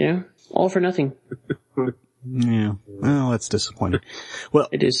 all for nothing. Yeah. Well, that's disappointing. Well,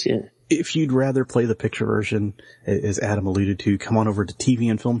 it is, yeah. If you'd rather play the picture version, as Adam alluded to, come on over to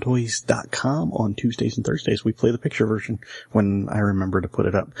tvandfilmtoys.com on Tuesdays and Thursdays. We play the picture version when I remember to put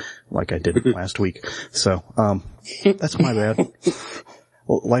it up, like I did last week. So, that's my bad.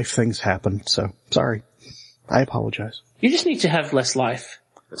 Well, life things happen, so sorry. I apologize. You just need to have less life.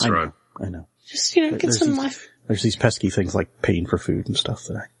 That's right. I know. Just, get some life. There's these pesky things like paying for food and stuff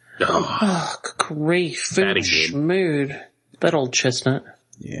that Oh, great food mood. That old chestnut.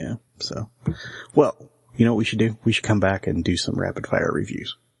 Yeah, so. Well, you know what we should do? We should come back and do some rapid fire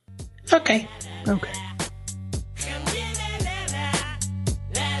reviews. Okay. Okay.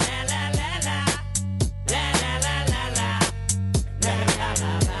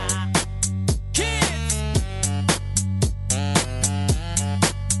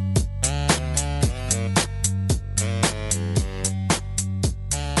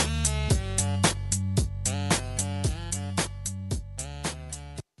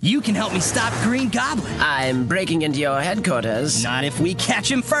 You can help me stop Green Goblin. I'm breaking into your headquarters. Not if we catch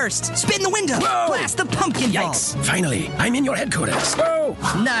him first. Spin the window. Whoa! Blast the pumpkin Yikes. balls. Finally, I'm in your headquarters. Whoa!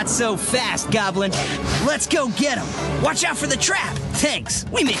 Not so fast, Goblin. Let's go get him. Watch out for the trap. Thanks.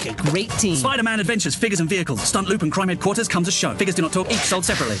 We make a great team. Spider-Man Adventures, Figures and Vehicles. Stunt Loop and Crime Headquarters comes as shown. Figures do not talk, each sold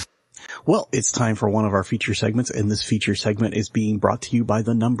separately. Well, it's time for one of our feature segments, and this feature segment is being brought to you by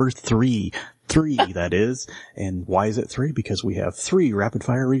the number 3. 3, that is. And why is it 3? Because we have 3 rapid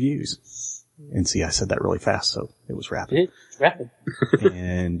fire reviews. And see, I said that really fast, so it was rapid. It's rapid.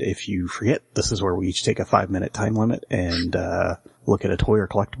 And if you forget, this is where we each take a 5-minute time limit and look at a toy or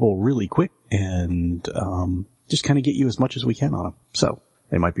collectible really quick and just kind of get you as much as we can on them. So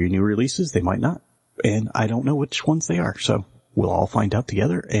they might be new releases, they might not. And I don't know which ones they are, so we'll all find out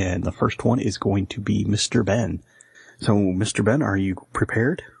together. And the first one is going to be Mr. Ben. So, Mr. Ben, are you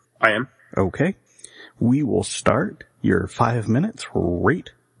prepared? I am. Okay. We will start your 5 minutes right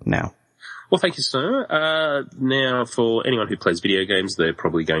now. Well, thank you, sir. Now, for anyone who plays video games, they're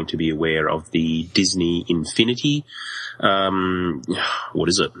probably going to be aware of the Disney Infinity. What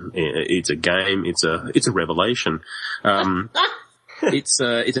is it? It's a game. It's a revelation. It's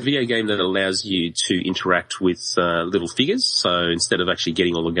a video game that allows you to interact with little figures. So instead of actually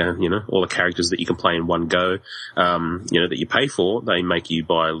getting all the characters that you can play in one go, that you pay for, they make you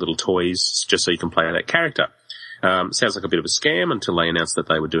buy little toys just so you can play that character. Sounds like a bit of a scam until they announced that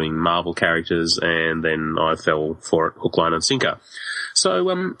they were doing Marvel characters, and then I fell for it hook, line and sinker.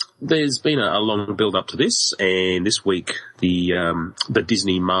 So, there's been a long build up to this, and this week the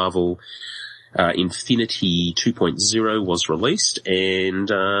Disney Marvel Infinity 2.0 was released, and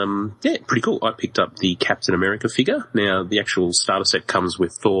pretty cool. I picked up the Captain America figure. Now, the actual starter set comes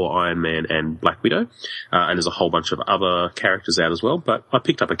with Thor, Iron Man, and Black Widow, and there's a whole bunch of other characters out as well, but I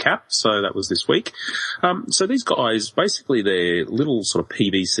picked up a Cap, so that was this week. So these guys, basically they're little sort of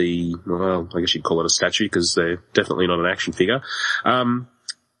PVC, well, I guess you'd call it a statue, because they're definitely not an action figure.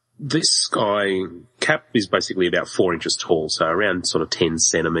 this guy, Cap, is basically about 4 inches tall, so around sort of 10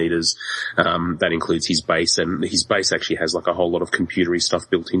 centimeters. That includes his base, and his base actually has like a whole lot of computery stuff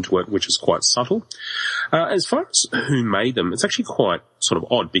built into it, which is quite subtle. As far as who made them, it's actually quite sort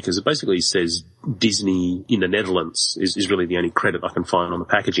of odd because it basically says Disney in the Netherlands is really the only credit I can find on the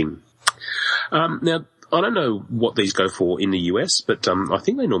packaging. Now, I don't know what these go for in the US, but I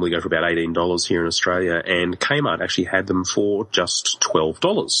think they normally go for about $18 here in Australia, and Kmart actually had them for just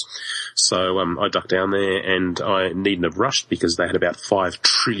 $12. So I ducked down there, and I needn't have rushed because they had about 5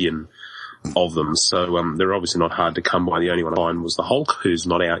 trillion of them. So they're obviously not hard to come by. The only one I find was the Hulk, who's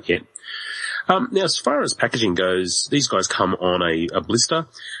not out yet. Now, as far as packaging goes, these guys come on a blister,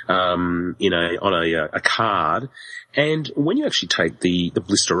 on a card. And when you actually take the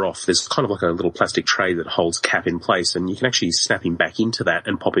blister off, there's kind of like a little plastic tray that holds Cap in place, and you can actually snap him back into that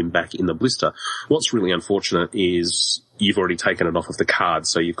and pop him back in the blister. What's really unfortunate is you've already taken it off of the card,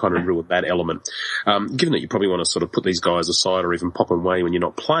 so you've kind of ruined that element. Given that you probably want to sort of put these guys aside or even pop them away when you're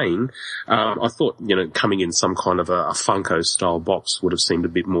not playing, I thought, coming in some kind of a Funko-style box would have seemed a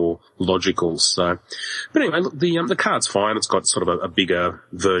bit more logical. So, but anyway, look, the card's fine. It's got sort of a bigger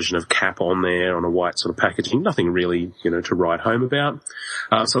version of Cap on there on a white sort of packaging. Nothing really, to write home about.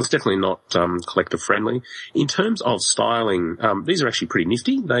 So it's definitely not collector-friendly. In terms of styling, these are actually pretty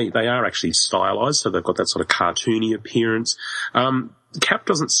nifty. They are actually stylized, so they've got that sort of cartoony appearance. Cap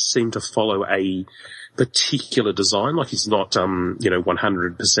doesn't seem to follow a particular design. Like he's not,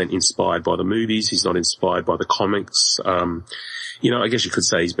 100% inspired by the movies. He's not inspired by the comics. I guess you could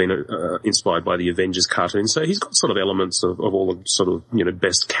say he's been inspired by the Avengers cartoon. So he's got sort of elements of all the sort of,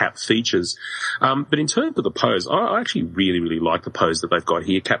 best Cap features. But in terms of the pose, I actually really, really like the pose that they've got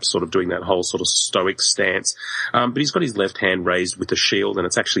here. Cap's sort of doing that whole sort of stoic stance. But he's got his left hand raised with a shield, and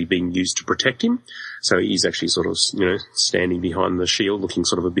it's actually being used to protect him. So he's actually sort of, standing behind the shield looking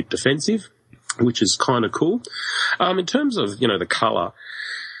sort of a bit defensive, which is kind of cool. In terms of, the colour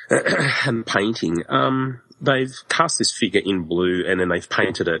and painting, they've cast this figure in blue and then they've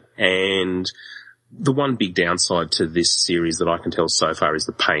painted it, and the one big downside to this series that I can tell so far is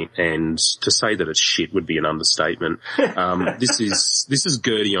the paint, and to say that it's shit would be an understatement. This is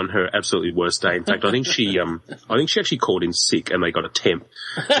Gertie on her absolutely worst day. In fact, I think she actually called in sick and they got a temp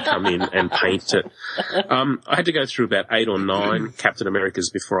to come in and paint it. I had to go through about 8 or 9 Captain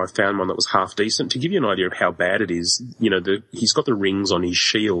Americas before I found one that was half decent. To give you an idea of how bad it is, he's got the rings on his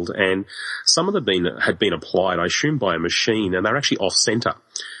shield, and some of them had been applied, I assume, by a machine, and they're actually off center.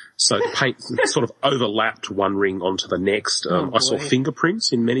 So the paint sort of overlapped one ring onto the next. I saw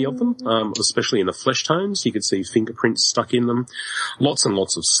fingerprints in many of them, especially in the flesh tones. You could see fingerprints stuck in them. Lots and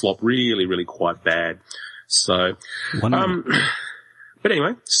lots of slop. Really, really quite bad. So, but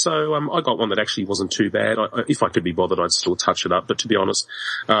anyway, so I got one that actually wasn't too bad. If I could be bothered, I'd still touch it up. But to be honest,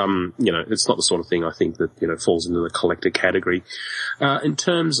 it's not the sort of thing I think that falls into the collector category. In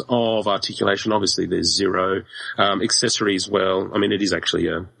terms of articulation, obviously there's zero. Accessories, well, I mean, it is actually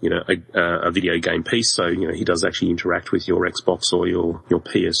a video game piece, so he does actually interact with your Xbox or your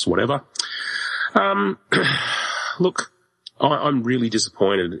PS, whatever. Look, I'm really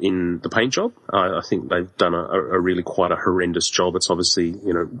disappointed in the paint job. I think they've done a really quite a horrendous job. It's obviously,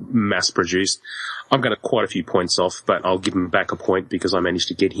 mass produced. I've got quite a few points off, but I'll give him back a point because I managed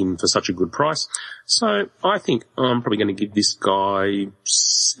to get him for such a good price. So I think I'm probably going to give this guy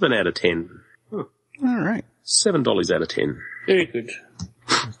 7 out of 10. All right. $7 out of 10. Very good.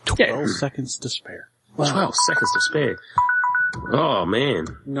 12 seconds to spare. Wow. 12 seconds to spare. Oh man.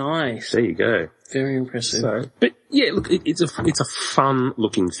 Nice. There you go. Very impressive. So, but yeah, look, it's a fun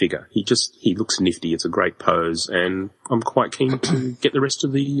looking figure. He looks nifty. It's a great pose, and I'm quite keen to get the rest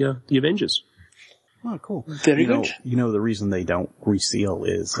of the Avengers. Oh, cool. Very good. The reason they don't reseal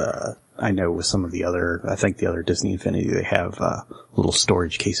is, I know with some of the other Disney Infinity, they have, little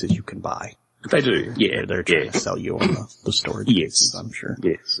storage cases you can buy. They do, yeah. They're trying to sell you on the storage cases, I'm sure.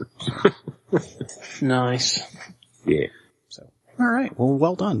 Yes. Nice. Yeah. All right.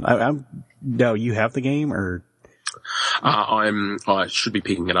 Well done. Now you have the game, or? I should be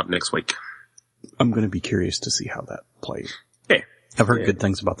picking it up next week. I'm going to be curious to see how that plays. Yeah. I've heard good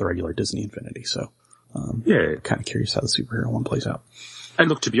things about the regular Disney Infinity, so, kind of curious how the superhero one plays out. And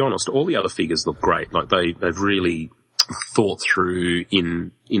look, to be honest, all the other figures look great. Like they've really thought through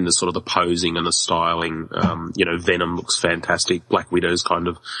in the sort of the posing and the styling. Venom looks fantastic. Black Widow's kind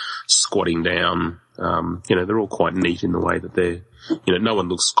of squatting down. They're all quite neat in the way that they're, no one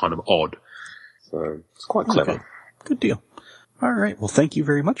looks kind of odd. So it's quite clever. Okay. Good deal. All right. Well, thank you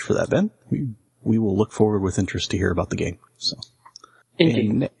very much for that, Ben. We will look forward with interest to hear about the game. So,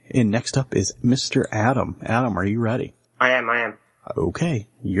 Indeed. And next up is Mr. Adam. Adam, are you ready? I am. Okay,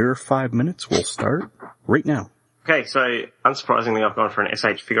 your 5 minutes will start right now. Okay, so unsurprisingly, I've gone for an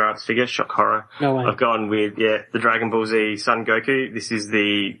SH Figure Arts figure, shock horror. No way. I've gone with, the Dragon Ball Z Son Goku. This is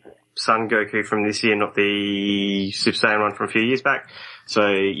the Son Goku from this year, not the Super Saiyan one from a few years back. So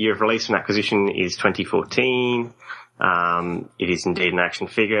year of release and acquisition is 2014. It is indeed an action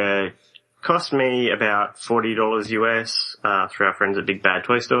figure. Cost me about $40 US, through our friends at Big Bad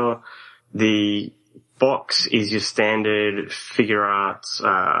Toy Store. The box is your standard Figure Arts,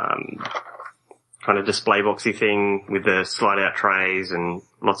 kind of display boxy thing with the slide out trays and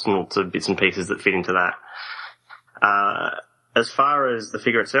lots of bits and pieces that fit into that. As far as the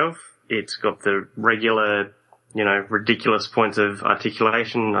figure itself, it's got the regular, ridiculous points of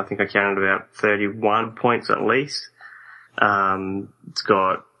articulation. I think I counted about 31 points at least. It's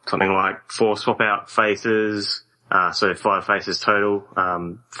got something like 4 swap out faces, so 5 faces total,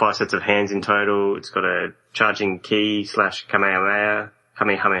 5 sets of hands in total. It's got a charging key /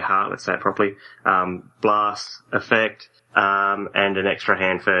 Kamehameha, let's say it properly, blast effect, and an extra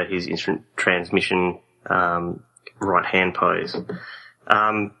hand for his instant transmission, right hand pose.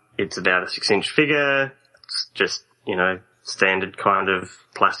 It's about a 6-inch figure. It's just, standard kind of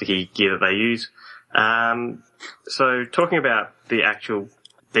plasticky gear that they use. So talking about the actual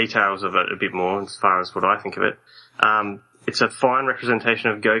details of it a bit more as far as what I think of it, it's a fine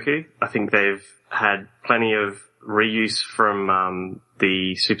representation of Goku. I think they've had plenty of reuse from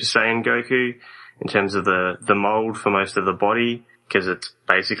the Super Saiyan Goku in terms of the mold for most of the body, because it's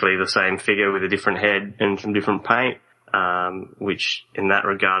basically the same figure with a different head and some different paint, which in that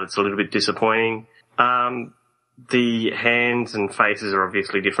regard it's a little bit disappointing. The hands and faces are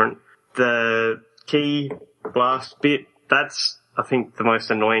obviously different. The key blast bit, that's I think the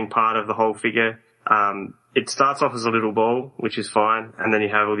most annoying part of the whole figure. It starts off as a little ball, which is fine, and then you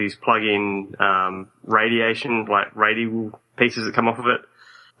have all these plug-in radiation, like radial pieces that come off of it,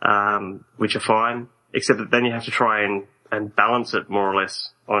 which are fine, except that then you have to try and balance it more or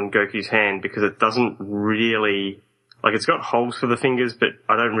less on Goku's hand, because it doesn't really, like, it's got holes for the fingers, but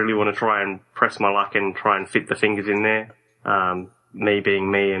I don't really want to try and press my luck and try and fit the fingers in there. Me being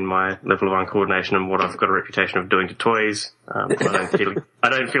me and my level of uncoordination and what I've got a reputation of doing to toys, I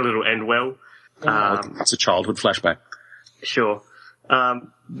don't feel it'll end well. It's a childhood flashback. Sure.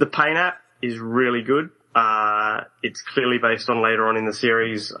 The paint app is really good. It's clearly based on later on in the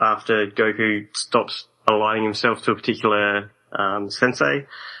series after Goku stops aligning himself to a particular sensei.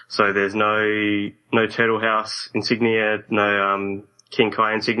 So there's no Turtle House insignia, no King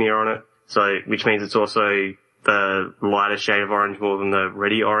Kai insignia on it. So which means it's also the lighter shade of orange more than the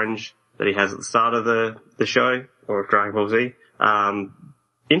reddy orange that he has at the start of the show, or of Dragon Ball Z.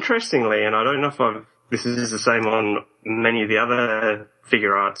 Interestingly, and I don't know if this is the same on many of the other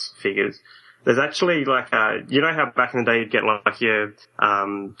Figure Arts figures, there's actually like how back in the day you'd get like your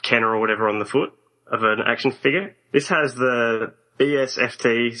Kenner or whatever on the foot of an action figure? This has the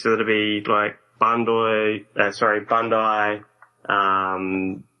BSFT, so that'd be like Bandai,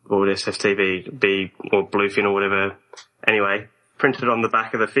 what would SFT be, or Bluefin or whatever. Anyway, printed on the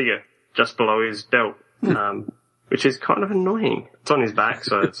back of the figure, just below his belt, which is kind of annoying. It's on his back,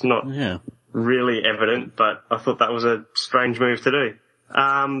 so it's not really evident, but I thought that was a strange move to do.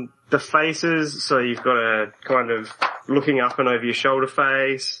 The faces, so you've got a kind of looking up and over your shoulder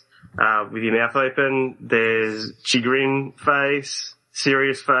face, with your mouth open. There's chagrin face,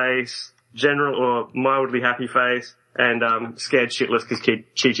 serious face, general or mildly happy face, and scared shitless because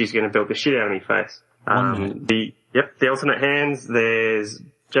Chi-Chi's going to belt the shit out of me face. The alternate hands, there's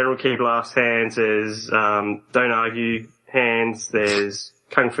general key blast hands, there's don't argue hands, there's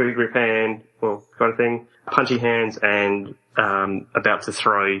kung fu grip hand, well, kind of thing, punchy hands, and about to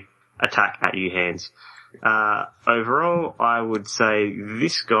throw attack at you hands. Overall, I would say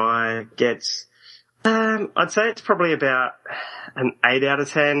this guy gets, I'd say it's probably about an 8 out of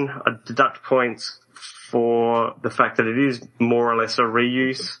 10. I'd deduct points for the fact that it is more or less a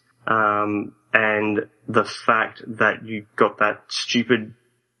reuse, and the fact that you got that stupid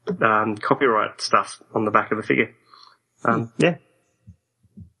copyright stuff on the back of the figure.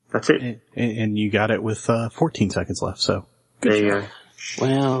 That's it. And you got it with 14 seconds left, so good there you go.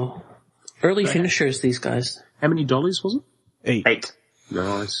 Wow. Early finishers, these guys. How many dollies was it? 8.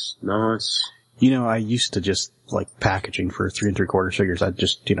 Nice. I used to just like packaging for 3 3/4 figures. I'd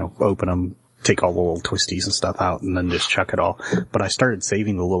just, open them, take all the little twisties and stuff out, and then just chuck it all. But I started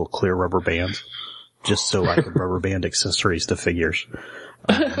saving the little clear rubber bands just so I could rubber band accessories to figures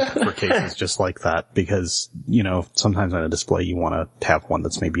for cases just like that. Because, sometimes on a display you want to have one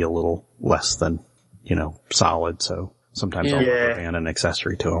that's maybe a little less than, solid. So sometimes I'll rubber band an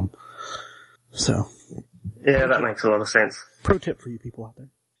accessory to them. So, Yeah, that makes a lot of sense. Pro tip for you people out there.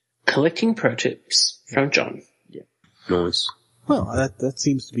 Collecting pro tips from John. Nice. Well, that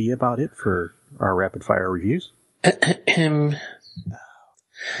seems to be about it for our rapid fire reviews. Ahem.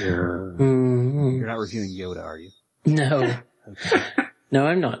 You're not reviewing Yoda, are you? No. Okay. No,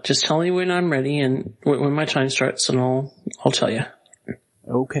 I'm not. Just tell me when I'm ready and when my time starts, and I'll tell you.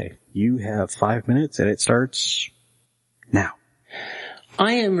 Okay. You have 5 minutes, and it starts now.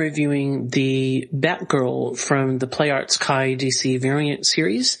 I am reviewing the Batgirl from the Play Arts Kai DC variant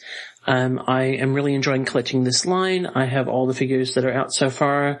series. I am really enjoying collecting this line. I have all the figures that are out so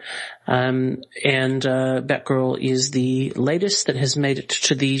far. And Batgirl is the latest that has made it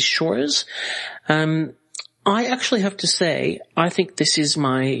to these shores. I actually have to say, I think this is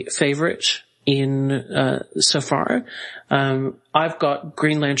my favorite in, so far. I've got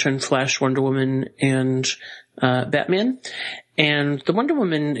Green Lantern, Flash, Wonder Woman, and, Batman. And the Wonder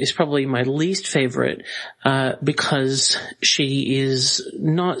Woman is probably my least favorite, because she is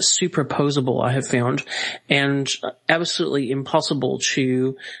not super posable, I have found, and absolutely impossible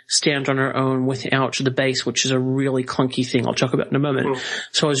to stand on her own without the base, which is a really clunky thing I'll talk about in a moment.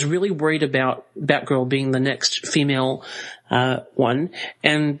 So I was really worried about Batgirl being the next female one,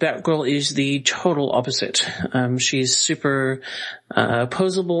 and Batgirl is the total opposite. She's super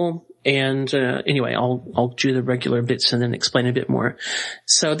posable. And anyway, I'll do the regular bits and then explain a bit more.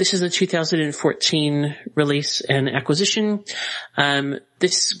 So this is a 2014 release and acquisition.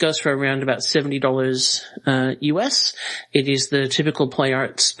 This goes for around about $70 US. It is the typical Play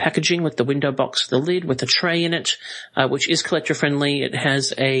Arts packaging with the window box, the lid with a tray in it, which is collector friendly. It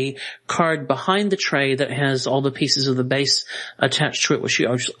has a card behind the tray that has all the pieces of the base attached to it, which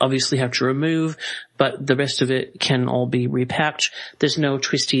you obviously have to remove, but the rest of it can all be repacked. There's no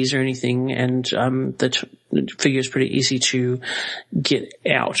twisties or anything, and the figure is pretty easy to get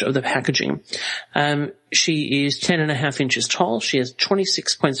out of the packaging. She is 10.5 inches tall. She has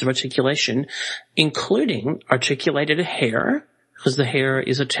 26 points of articulation, including articulated hair, because the hair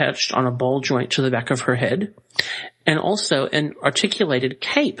is attached on a ball joint to the back of her head, and also an articulated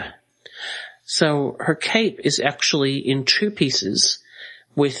cape. So her cape is actually in two pieces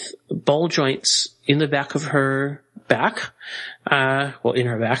with ball joints in the back of her back, in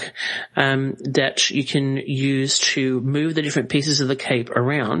her back, that you can use to move the different pieces of the cape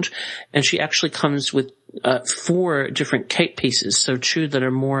around. And she actually comes with 4 different cape pieces. So 2 that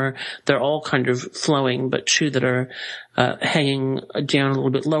are more, they're all kind of flowing, but 2 that are hanging down a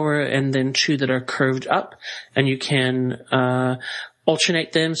little bit lower, and then 2 that are curved up. And you can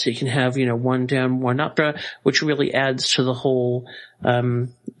alternate them, so you can have, one down, one up, which really adds to the whole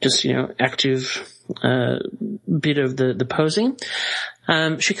active bit of the posing.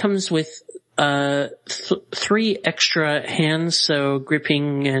 She comes with 3 extra hands, so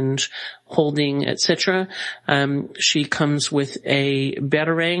gripping and holding, etc. She comes with a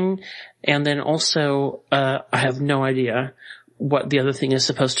batarang, and then also I have no idea what the other thing is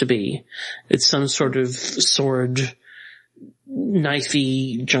supposed to be. It's some sort of sword,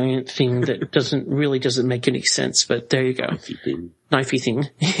 knifey giant thing that doesn't make any sense, but there you go. Knifey thing.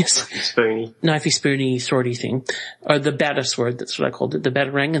 Yes. Knifey spoony swordy thing. Or the batter sword, that's what I called it. The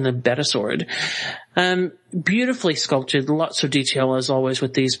batarang and the batter sword. Beautifully sculpted, lots of detail as always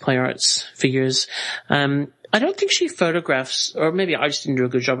with these Play Arts figures. I don't think she photographs, or maybe I just didn't do a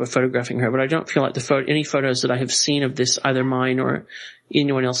good job of photographing her, but I don't feel like any photos that I have seen of this, either mine or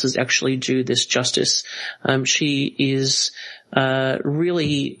anyone else's, actually do this justice. She is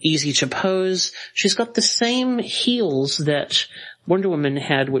really easy to pose. She's got the same heels that Wonder Woman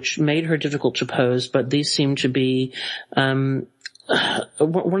had, which made her difficult to pose, but these seem to be one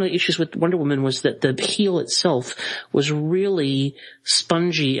of the issues with Wonder Woman was that the heel itself was really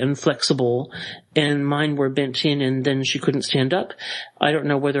spongy and flexible, and mine were bent in and then she couldn't stand up. I don't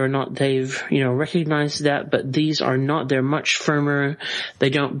know whether or not they've, recognized that, but these are not. They're much firmer. They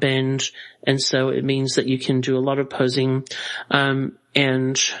don't bend, and so it means that you can do a lot of posing,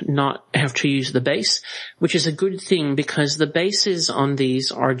 and not have to use the base, which is a good thing because the bases on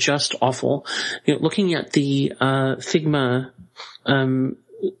these are just awful. Looking at the Figma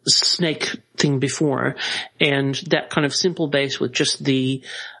snake thing before, and that kind of simple base with just the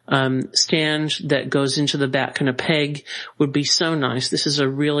stand that goes into the back and a peg would be so nice. This is a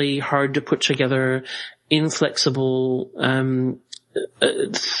really hard to put together, inflexible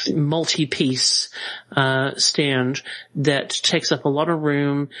multi-piece stand that takes up a lot of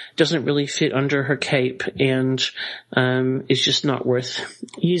room, doesn't really fit under her cape, and is just not worth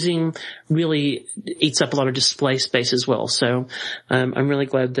using. Really eats up a lot of display space as well. So I'm really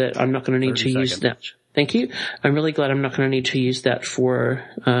glad that I'm not going to need to use that. Thank you. I'm really glad I'm not going to need to use that for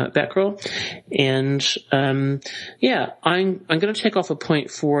Batgirl. And I'm going to take off a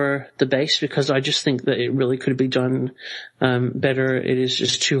point for the base because I just think that it really could be done better. It is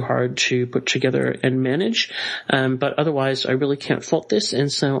just too hard to put together and manage. But otherwise, I really can't fault this,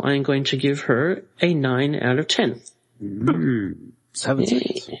 and so I'm going to give her a 9 out of 10. 7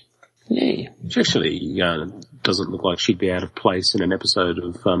 cents. Yay. She actually doesn't look like she'd be out of place in an episode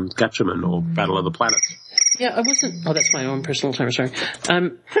of Gatchaman or Battle of the Planets. Yeah, I wasn't... Oh, that's my own personal timer, sorry.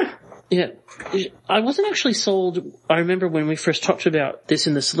 Yeah, I wasn't actually sold... I remember when we first talked about this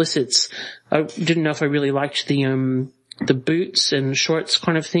in the solicits, I didn't know if I really liked the boots and shorts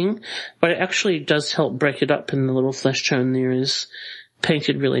kind of thing, but it actually does help break it up, and the little flesh tone there is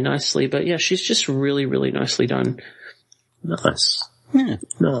painted really nicely. But yeah, she's just really, really nicely done. Nice. Yeah.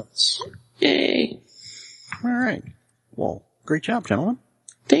 Nice. Yay. All right. Well, great job, gentlemen.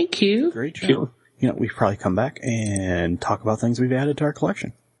 Thank you. Great job. You know, we've probably come back and talk about things we've added to our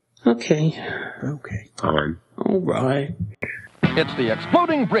collection. Okay. Fine. All right. It's the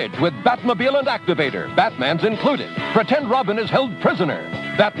Exploding Bridge with Batmobile and Activator. Batman's included. Pretend Robin is held prisoner.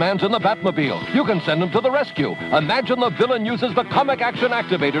 Batman's in the Batmobile. You can send him to the rescue. Imagine the villain uses the comic action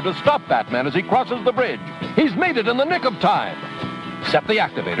Activator to stop Batman as he crosses the bridge. He's made it in the nick of time. Set the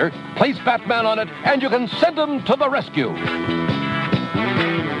Activator, place Batman on it, and you can send him to the rescue.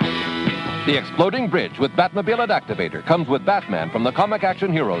 The Exploding Bridge with Batmobile and Activator comes with Batman from the Comic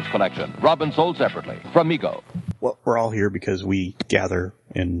Action Heroes collection. Robin sold separately. From Mego. Well, we're all here because we gather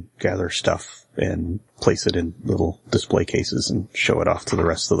stuff and place it in little display cases and show it off to the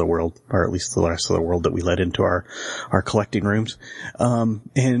rest of the world, or at least the rest of the world that we let into our collecting rooms.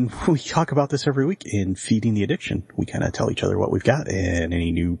 And we talk about this every week in Feeding the Addiction. We kind of tell each other what we've got and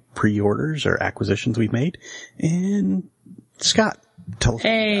any new pre-orders or acquisitions we've made. And Scott, tell us.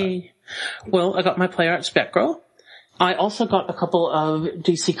 Hey. Well, I got my Play Arts Batgirl. I also got a couple of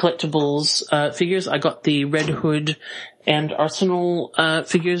DC Collectibles figures. I got the Red Hood and Arsenal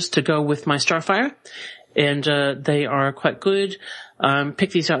figures to go with my Starfire, and they are quite good.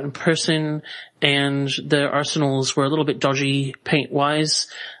 Picked these out in person, and the Arsenals were a little bit dodgy paint-wise,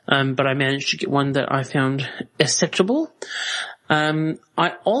 but I managed to get one that I found acceptable.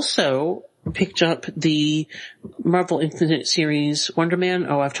 I also picked up the Marvel Infinite Series Wonder Man.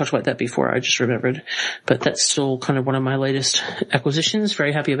 Oh, I've talked about that before, I just remembered. But that's still kind of one of my latest acquisitions.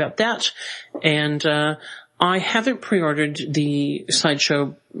 Very happy about that. And I haven't pre-ordered the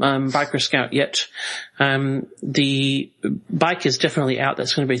Sideshow Biker Scout yet. The bike is definitely out.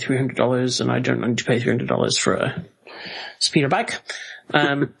 That's going to be $300, and I don't need to pay $300 for a speeder bike.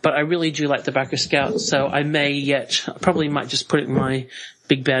 But I really do like the Biker Scout, so I probably might just put it in my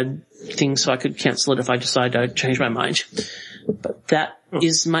big bad thing so I could cancel it if I decide I change my mind. But that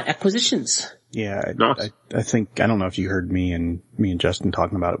is my acquisitions. Yeah, I think, I don't know if you heard me and Justin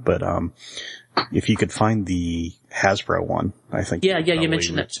talking about it, but if you could find the Hasbro one, I think. Yeah, you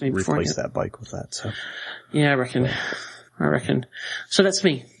mentioned that to me before. Replace that bike with that, so. Yeah, I reckon. So that's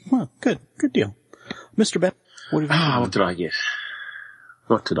me. Well, good deal. Mr. Ben, what have you got?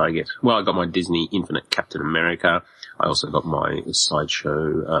 What did I get? Well, I got my Disney Infinite Captain America. I also got my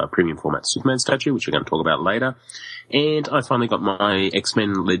Sideshow premium format Superman statue, which we're going to talk about later. And I finally got my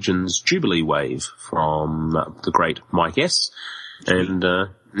X-Men Legends Jubilee Wave from the great Mike S. And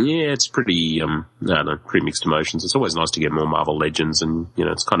it's pretty, pretty mixed emotions. It's always nice to get more Marvel Legends, and,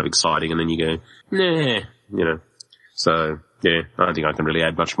 it's kind of exciting, and then you go, nah, So, yeah, I don't think I can really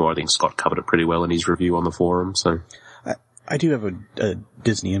add much more. I think Scott covered it pretty well in his review on the forum, so. I do have a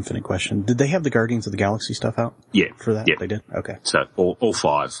Disney Infinite question. Did they have the Guardians of the Galaxy stuff out? Yeah. For that? Yeah. They did? Okay. So, all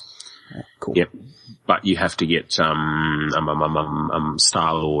 5. Yeah, cool. Yep. But you have to get, Star-Lord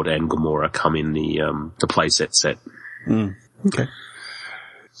and Gamora come in the playset set. Okay.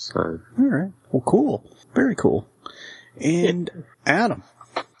 So. Alright. Well, cool. Very cool. And Adam,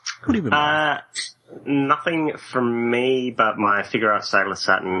 what have you been buying? Nothing from me, but my Figure Art Sailor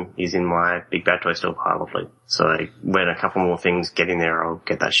Saturn is in my Big Bad Toy Store pile, hopefully. So when a couple more things get in there, I'll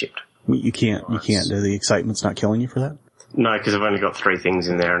get that shipped. You can't, the excitement's not killing you for that? No, because I've only got 3 things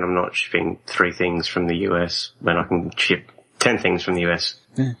in there, and I'm not shipping 3 things from the US when I can ship 10 things from the US.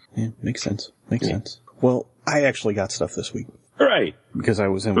 Yeah, makes sense. Makes sense. Well, I actually got stuff this week. Hooray! Because I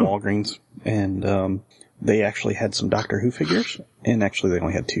was in Walgreens, and they actually had some Doctor Who figures, and actually they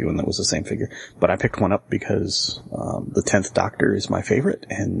only had 2, and that was the same figure. But I picked one up because the 10th Doctor is my favorite,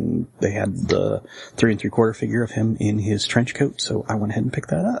 and they had the 3 3/4 figure of him in his trench coat, so I went ahead and picked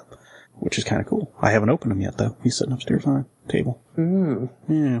that up, which is kind of cool. I haven't opened him yet, though. He's sitting upstairs on a table. Mm.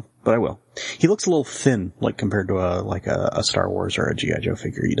 Yeah, But I will. He looks a little thin, like compared to a Star Wars or a G.I. Joe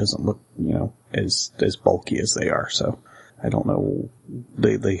figure. He doesn't look, as bulky as they are. So I don't know.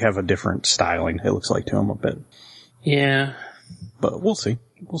 They have a different styling, it looks like, to him a bit. Yeah. But we'll see.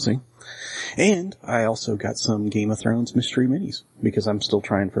 We'll see. And I also got some Game of Thrones mystery minis because I'm still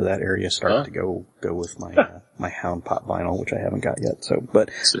trying for that Arya Stark to go with my my Hound Pop vinyl, which I haven't got yet. So,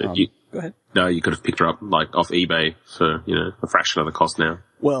 but go ahead. No, you could have picked her up like off eBay for a fraction of the cost now.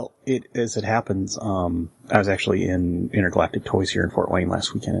 Well, as it happens, I was actually in Intergalactic Toys here in Fort Wayne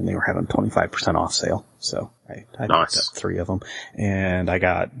last weekend, and they were having 25% off sale. So I picked up 3 of them, and I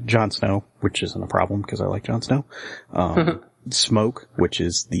got Jon Snow, which isn't a problem because I like Jon Snow. Smoke, which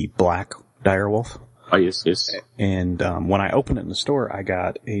is the black direwolf. Oh, yes. And when I opened it in the store, I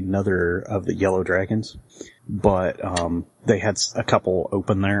got another of the yellow dragons, but they had a couple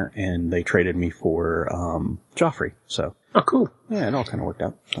open there, and they traded me for Joffrey. So, oh, cool. Yeah, it all kind of worked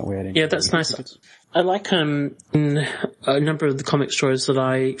out. That way I didn't that's nice. Tickets. I like in a number of the comic stores that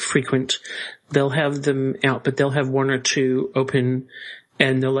I frequent, they'll have them out, but they'll have 1 or 2 open,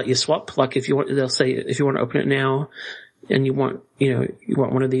 and they'll let you swap. Like they'll say if you want to open it now, and you want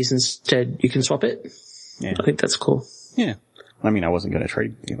one of these instead, you can swap it. Yeah. I think that's cool. Yeah. I mean, I wasn't going to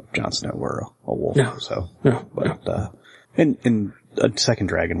trade, Jon Snow or a wolf. No. So. No. But, and a second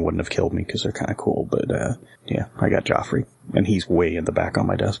dragon wouldn't have killed me because they're kind of cool. But, yeah, I got Joffrey, and he's way in the back on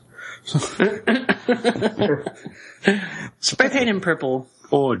my desk. Spray paint him purple.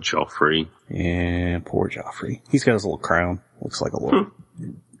 Poor Joffrey. Yeah, poor Joffrey. He's got his little crown. Looks like a little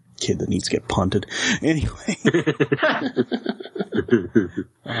kid that needs to get punted. Anyway.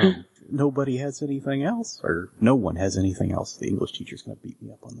 Nobody has anything else, or no one has anything else. The English teacher's going to beat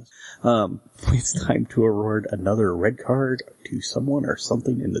me up on this. It's time to award another red card to someone or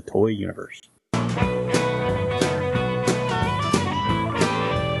something in the toy universe.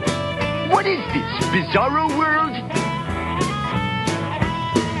 What is this, Bizarro World?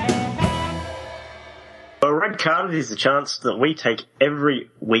 A red card is the chance that we take every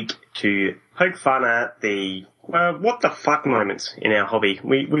week to poke fun at the what the fuck moments in our hobby.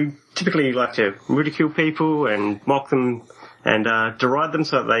 We typically like to ridicule people and mock them and deride them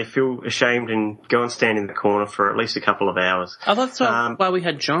so that they feel ashamed and go and stand in the corner for at least a couple of hours. Oh, that's why we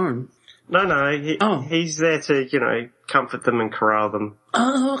had John. No, he's there to, comfort them and corral them.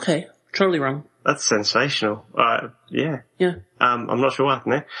 Oh, okay. Totally wrong. That's sensational. Yeah. Yeah. I'm not sure what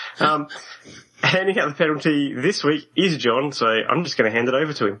happened there. Handing out the penalty this week is John, so I'm just going to hand it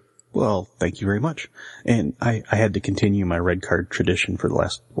over to him. Well, thank you very much. And I had to continue my red card tradition for the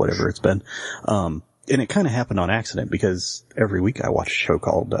last whatever it's been. And it kind of happened on accident because every week I watch a show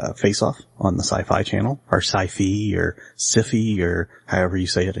called Face Off on the Sci-Fi Channel, or Sci-Fi, or Sci-Fi, or however you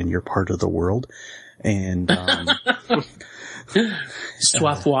say it in your part of the world. And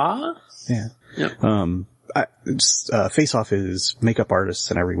Soifwa? Yeah. Yep. Face Off is makeup artists,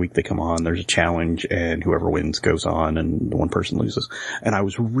 and every week they come on, there's a challenge, and whoever wins goes on, and the one person loses. And I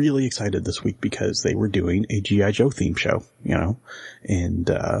was really excited this week because they were doing a G.I. Joe theme show, and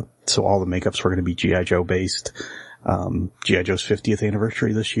so all the makeups were going to be G.I. Joe based. G.I. Joe's 50th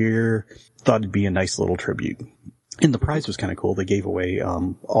anniversary this year. Thought it'd be a nice little tribute. And the prize was kind of cool. They gave away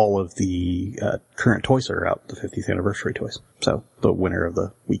all of the current toys that are out, the 50th anniversary toys. So the winner of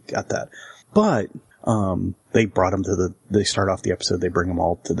the week got that. But they brought them they start off the episode, they bring them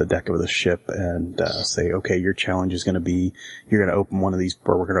all to the deck of the ship and say, okay, your challenge is going to be, you're going to open one of these,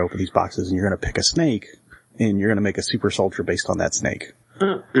 or we're going to open these boxes, and you're going to pick a snake, and you're going to make a super soldier based on that snake.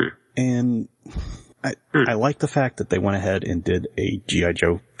 And I like the fact that they went ahead and did a G.I.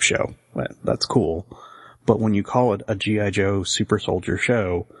 Joe show. That's cool. But when you call it a G.I. Joe super soldier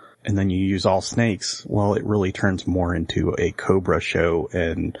show, and then you use all snakes, well, it really turns more into a Cobra show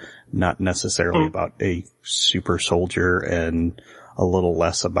and not necessarily about a super soldier, and a little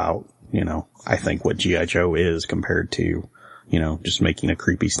less about, I think what G.I. Joe is compared to, just making a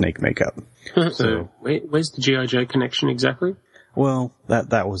creepy snake makeup. So where's the G.I. Joe connection exactly? Well,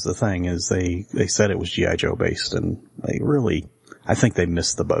 that was the thing, is they said it was G.I. Joe based, and I think they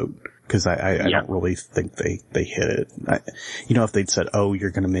missed the boat. Because I don't really think they hit it. If they'd said, oh,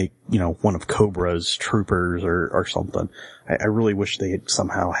 you're going to make, one of Cobra's troopers or something, I really wish they had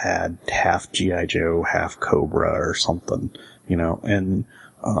somehow had half G.I. Joe, half Cobra or something, and,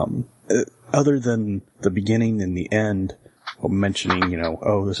 other than the beginning and the end mentioning,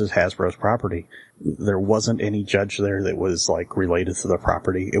 oh, this is Hasbro's property, there wasn't any judge there that was related to the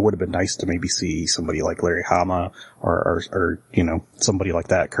property. It would have been nice to maybe see somebody like Larry Hama or somebody like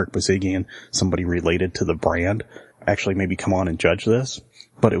that, Kirk Bazigian, somebody related to the brand, actually maybe come on and judge this.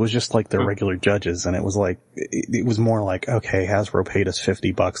 But it was just like the regular judges, and it was like, it was more like, okay, Hasbro paid us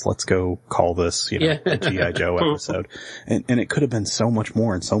 $50, let's go call this, a G.I. Joe episode. And it could have been so much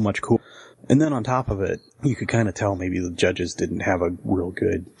more and so much cool. And then on top of it, you could kind of tell maybe the judges didn't have a real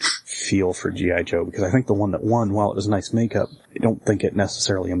good feel for G.I. Joe, because I think the one that won, while it was nice makeup, I don't think it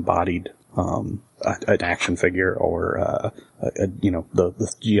necessarily embodied, an action figure or,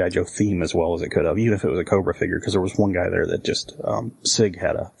 the G.I. Joe theme as well as it could have, even if it was a Cobra figure, because there was one guy there that just, Sig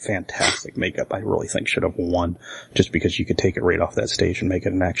had a fantastic makeup I really think should have won, just because you could take it right off that stage and make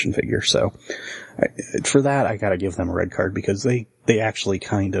it an action figure. So, for that, I gotta give them a red card, because they actually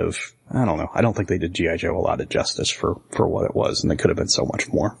kind of, I don't know, I don't think they did G.I. Joe a lot of justice for what it was, and it could have been so much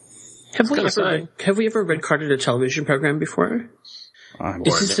more. Have we ever red carded a television program before?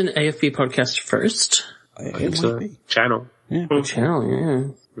 Is this an AFB podcast first? I think so. Channel. Yeah.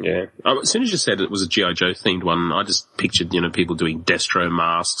 Channel, yeah. As soon as you said it was a G.I. Joe themed one, I just pictured, people doing Destro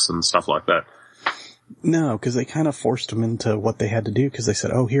masks and stuff like that. No, because they kind of forced them into what they had to do, because they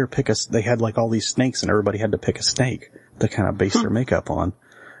said, oh, here, they had like all these snakes, and everybody had to pick a snake to kind of base their makeup on.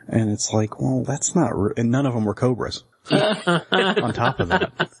 And it's like, well, that's not, and none of them were Cobras. On top of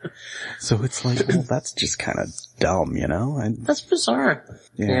that. So it's like, well, that's just kind of dumb, And that's bizarre.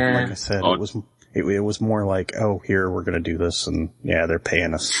 Yeah, like I said, it was more like, oh, here, we're gonna do this, and yeah, they're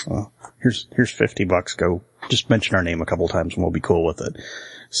paying us. Here's $50, go, just mention our name a couple times and we'll be cool with it.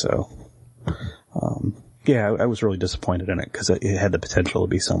 So, yeah, I was really disappointed in it, because it had the potential to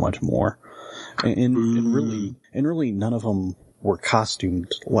be so much more. And really none of them were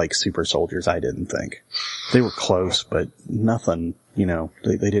costumed like super soldiers, I didn't think. They were close, but nothing, they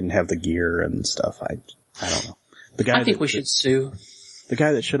didn't have the gear and stuff. I don't know. I think we should sue. The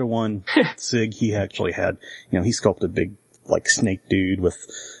guy that should have won, Sig, he actually had, he sculpted a big, like, snake dude with,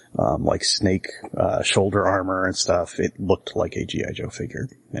 like snake, shoulder armor and stuff. It looked like a G.I. Joe figure.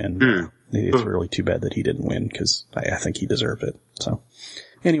 And it's really too bad that he didn't win, because I think he deserved it. So,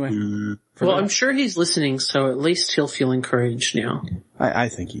 anyway. Well, I'm sure he's listening, so at least he'll feel encouraged now. I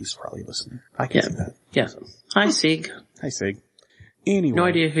think he's probably listening. I can see that. Yeah. Hi, Sig. Hi, Sig. Anyway. No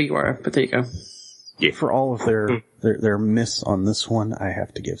idea who you are, but there you go. Yeah. For all of their miss on this one, I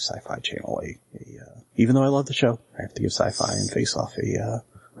have to give Sci-Fi Channel even though I love the show, I have to give Sci-Fi and Face Off a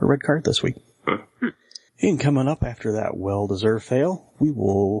red card this week. And coming up after that well-deserved fail, we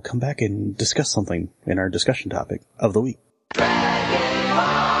will come back and discuss something in our discussion topic of the week. To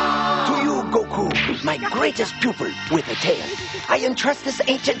you, Goku, my greatest pupil with a tail, I entrust this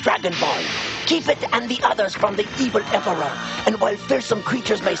ancient Dragon Ball. Keep it and the others from the evil Emperor. And while fearsome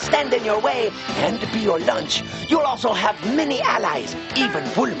creatures may stand in your way and be your lunch, you'll also have many allies, even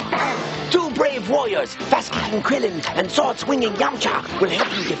Bulma. 2 brave warriors, fast-kicking Krillin and sword-swinging Yamcha, will help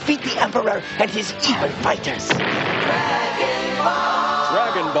you defeat the Emperor and his evil fighters.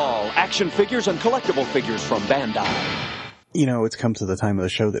 Dragon Ball, action figures and collectible figures from Bandai. It's come to the time of the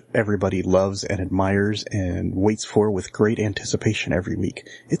show that everybody loves and admires and waits for with great anticipation every week.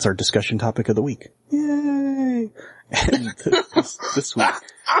 It's our discussion topic of the week. Yay! And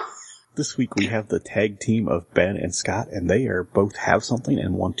this week we have the tag team of Ben and Scott, and they both have something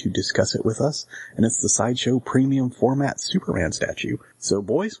and want to discuss it with us. And it's the Sideshow Premium Format Superman statue. So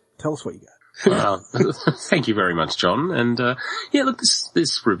boys, tell us what you got. Thank you very much, John. And, look,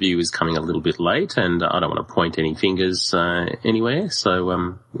 this review is coming a little bit late, and I don't want to point any fingers, anywhere,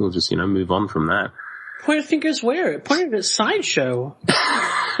 so, we'll just, move on from that. Point fingers where? Pointed at Sideshow.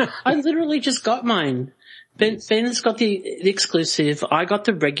 I literally just got mine. Ben's got the exclusive, I got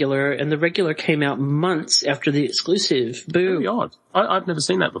the regular, and the regular came out months after the exclusive. Boo. Very odd. I've never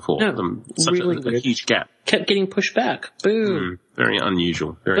seen that before. No, such really a huge gap. Kept getting pushed back. Boo. Very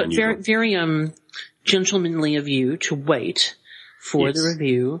unusual. Very unusual. Very gentlemanly of you to wait for the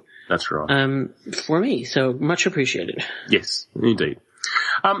review. That's right. For me, so much appreciated. Yes, indeed.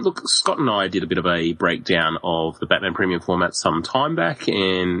 Look, Scott and I did a bit of a breakdown of the Batman Premium Format some time back,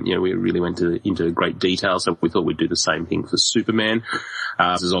 and, we really went into great detail, so we thought we'd do the same thing for Superman.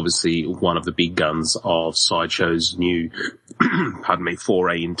 This is obviously one of the big guns of Sideshow's new,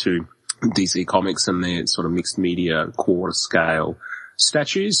 foray into DC Comics and their sort of mixed media quarter scale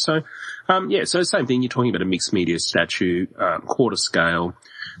statues. So, so same thing, you're talking about a mixed media statue, quarter scale.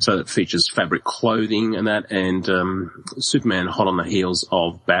 So it features fabric clothing and that, and Superman hot on the heels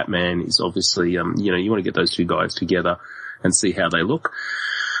of Batman is obviously, you want to get those two guys together and see how they look.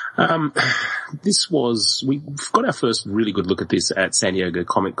 We've got our first really good look at this at San Diego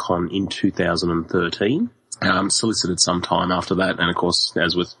Comic-Con in 2013. Solicited some time after that, and of course,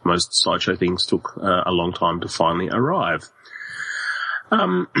 as with most Sideshow things, took a long time to finally arrive.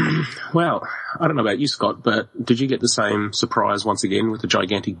 Well, I don't know about you, Scott, but did you get the same surprise once again with the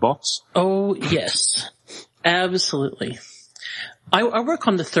gigantic box? Oh, yes. Absolutely. I work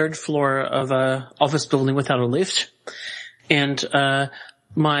on the third floor of a office building without a lift, and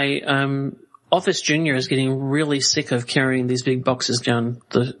my office junior is getting really sick of carrying these big boxes down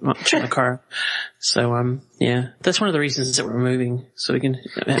the car. So yeah, that's one of the reasons that we're moving, so we can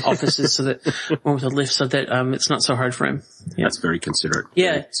have offices so that one with a lift, so that it's not so hard for him. Yeah. That's very considerate.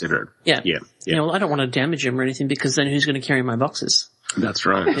 Yeah. Very considerate. Yeah. Yeah. You know, I don't want to damage him or anything, because then who's going to carry my boxes? That's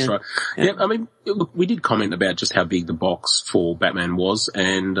right. That's right. Yeah, I mean, look, we did comment about just how big the box for Batman was,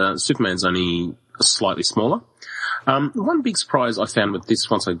 and Superman's only slightly smaller. One big surprise I found with this,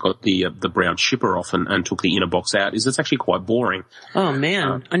 once I got the brown shipper off and took the inner box out, is it's actually quite boring. Oh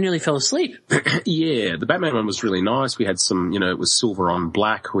man, I nearly fell asleep. Yeah, the Batman one was really nice. We had some, it was silver on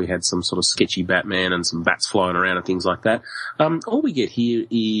black. We had some sort of sketchy Batman and some bats flying around and things like that. All we get here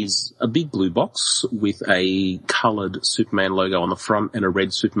is a big blue box with a coloured Superman logo on the front and a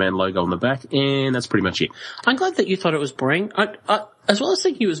red Superman logo on the back, and that's pretty much it. I'm glad that you thought it was boring. As well as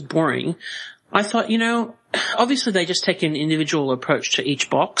thinking it was boring, I thought, obviously they just take an individual approach to each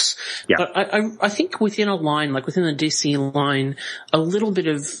box. Yeah. But I think within a line, like within the DC line, a little bit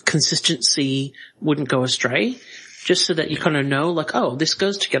of consistency wouldn't go astray, just so that you kind of know, like, oh, this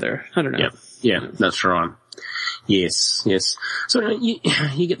goes together. I don't know. Yeah, that's right. Yes. So you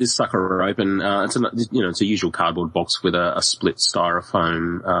get this sucker open. It's a usual cardboard box with a split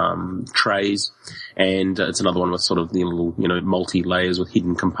styrofoam trays, and it's another one with sort of the little multi layers with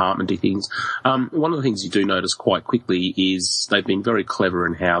hidden compartmenty things. One of the things you do notice quite quickly is they've been very clever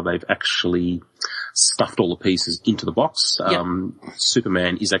in how they've actually stuffed all the pieces into the box.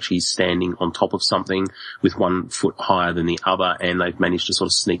 Superman is actually standing on top of something with 1 foot higher than the other, and they've managed to sort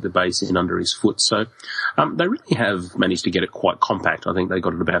of sneak the base in under his foot. So they really have managed to get it quite compact. I think they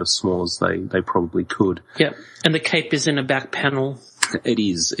got it about as small as they probably could. Yeah, and the cape is in a back panel. It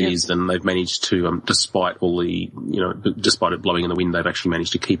is, and they've managed to, despite all the, despite it blowing in the wind, they've actually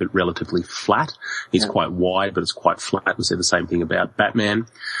managed to keep it relatively flat. It's quite wide, but it's quite flat. We said the same thing about Batman.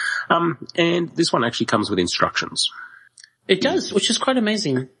 And this one actually comes with instructions. It does, which is quite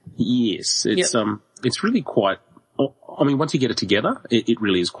amazing. Yes, it's really quite, I mean, once you get it together, it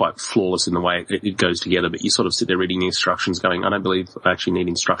really is quite flawless in the way it goes together, but you sort of sit there reading the instructions going, I don't believe I actually need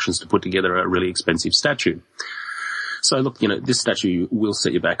instructions to put together a really expensive statue. So look, this statue will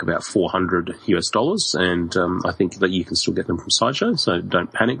set you back about $400 US, and I think that you can still get them from Sideshow, so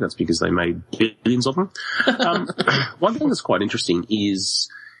don't panic. That's because they made billions of them. One thing that's quite interesting is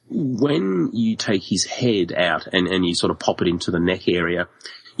when you take his head out and you sort of pop it into the neck area,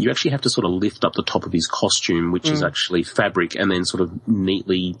 you actually have to sort of lift up the top of his costume, which is actually fabric, and then sort of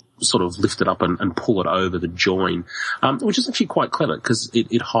neatly sort of lift it up and pull it over the join, which is actually quite clever because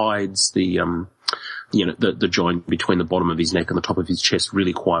it hides the joint between the bottom of his neck and the top of his chest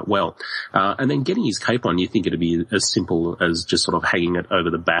really quite well. And then getting his cape on, you think it'd be as simple as just sort of hanging it over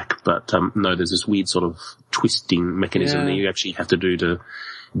the back, but no, there's this weird sort of twisting mechanism that you actually have to do to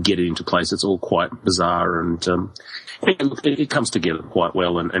get it into place. It's all quite bizarre, and it comes together quite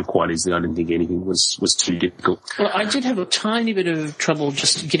well and quite easily. I didn't think anything was too difficult. Well, I did have a tiny bit of trouble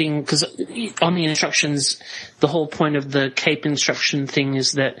just getting, because on the instructions, the whole point of the cape instruction thing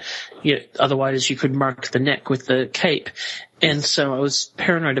is that otherwise you could mark the neck with the cape. And so I was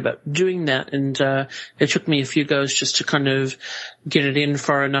paranoid about doing that, and it took me a few goes just to kind of get it in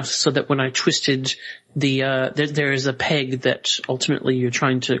far enough so that when I twisted there is a peg that ultimately you're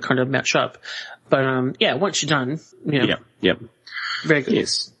trying to kind of match up. But once you're done, Yep. Very good.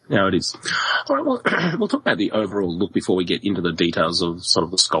 Yes. No, it is. All right, well, we'll talk about the overall look before we get into the details of sort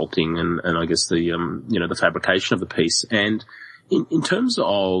of the sculpting and I guess the the fabrication of the piece. And in terms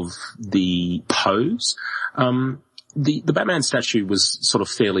of the pose, the Batman statue was sort of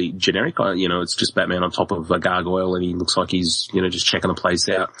fairly generic. It's just Batman on top of a gargoyle, and he looks like he's, just checking the place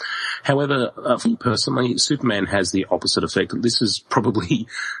out. However, for me personally, Superman has the opposite effect. This is probably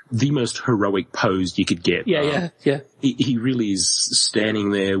the most heroic pose you could get. Yeah. He really is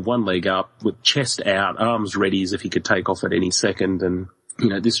standing there, one leg up, with chest out, arms ready as if he could take off at any second, and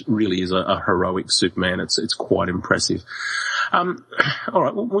this really is a heroic Superman. It's quite impressive. All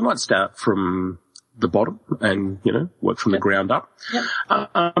right, well, we might start from the bottom and, work from the ground up. Yep.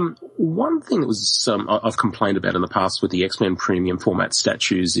 One thing that was, I've complained about in the past with the X-Men premium format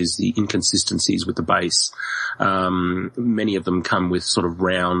statues is the inconsistencies with the base. Many of them come with sort of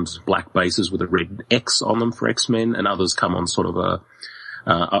round black bases with a red X on them for X-Men, and others come on sort of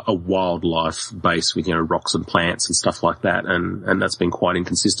a wildlife base with, rocks and plants and stuff like that, and that's been quite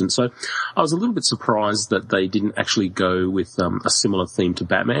inconsistent. So I was a little bit surprised that they didn't actually go with a similar theme to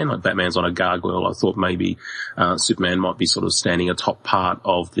Batman. Like Batman's on a gargoyle. I thought maybe Superman might be sort of standing atop part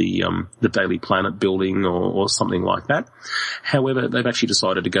of the Daily Planet building or something like that. However, they've actually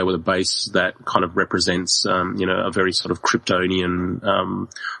decided to go with a base that kind of represents, a very sort of Kryptonian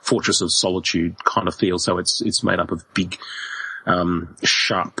Fortress of Solitude kind of feel. So it's made up of big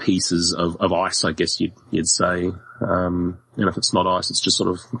sharp pieces of ice, I guess you'd say. And if it's not ice, it's just sort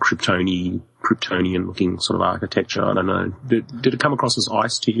of Kryptonian looking sort of architecture. I don't know. Did it come across as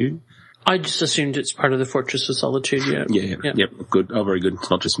ice to you? I just assumed it's part of the Fortress of Solitude, yeah. Yeah. Good. Oh, very good. It's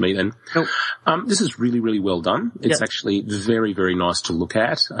not just me then. Nope. This is really, really well done. It's actually very, very nice to look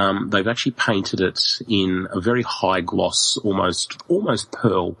at. They've actually painted it in a very high gloss, almost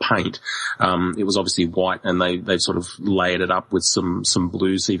pearl paint. It was obviously white, and they've sort of layered it up with some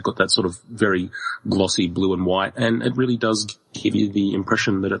blue, so you've got that sort of very glossy blue and white, and it really does give you the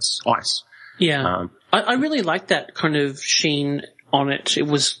impression that it's ice. Yeah. I really like that kind of sheen on it. It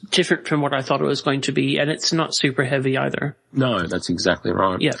was different from what I thought it was going to be, and it's not super heavy either. No, that's exactly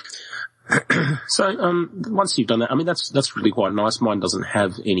right. Yeah. So, once you've done that, I mean, that's really quite nice. Mine doesn't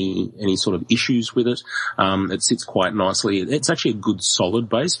have any sort of issues with it. It sits quite nicely. It's actually a good solid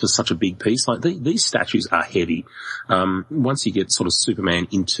base for such a big piece. Like, these statues are heavy. Once you get sort of Superman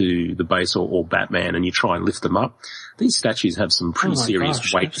into the base or Batman and you try and lift them up, these statues have some pretty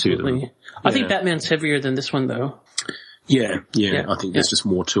serious weight to them. I think Batman's heavier than this one, though. Yeah, I think there's just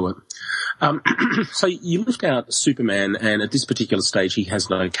more to it. So you lift out Superman, and at this particular stage he has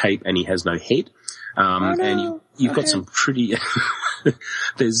no cape and he has no head. And you've got some pretty,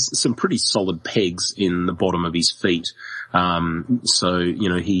 there's some pretty solid pegs in the bottom of his feet. So,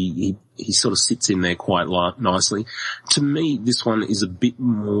 he sort of sits in there quite nicely. To me, this one is a bit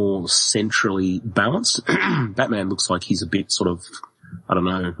more centrally balanced. Batman looks like he's a bit sort of, I don't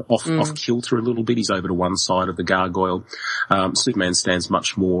know, off kilter a little bit. He's over to one side of the gargoyle. Superman stands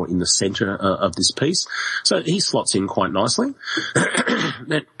much more in the center of this piece. So he slots in quite nicely.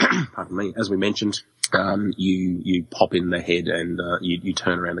 Then, pardon me, as we mentioned, you pop in the head and you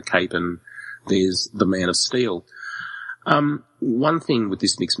turn around the cape and there's the Man of Steel. One thing with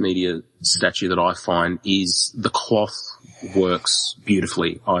this mixed media statue that I find is the cloth works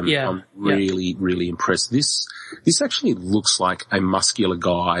beautifully. I'm really, really impressed. This actually looks like a muscular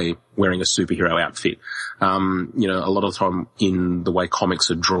guy wearing a superhero outfit. A lot of the time in the way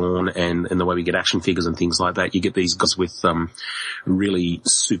comics are drawn and the way we get action figures and things like that, you get these guys with, really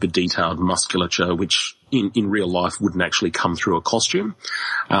super detailed musculature, which in real life wouldn't actually come through a costume.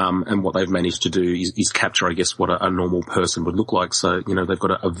 And what they've managed to do is capture, I guess, what a normal person would look like. So, they've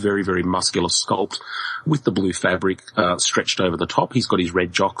got a very, very muscular sculpt with the blue fabric, stretched over the top. He's got his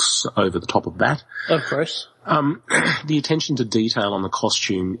red jocks over the top of that. Of course. The attention to detail on the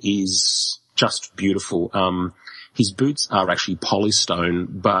costume is just beautiful. His boots are actually polystone,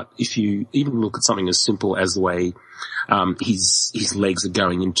 but if you even look at something as simple as the way his legs are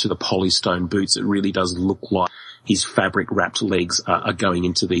going into the polystone boots, it really does look like his fabric wrapped legs are going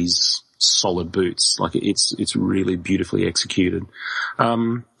into these solid boots. Like it's really beautifully executed.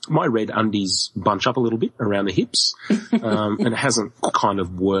 My red undies bunch up a little bit around the hips, and it hasn't kind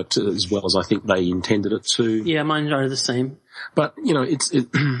of worked as well as I think they intended it to. Yeah, mine are the same. But,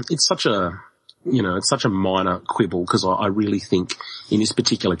 it's such a minor quibble because I really think in this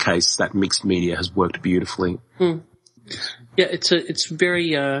particular case that mixed media has worked beautifully. Yeah, it's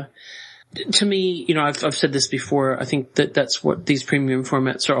very, to me, I've said this before, I think that's what these premium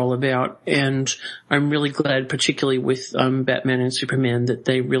formats are all about, and I'm really glad, particularly with Batman and Superman, that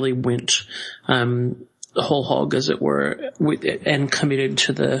they really went the whole hog, as it were, and committed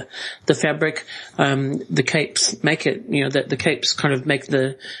to the fabric. The capes make it, that the capes kind of make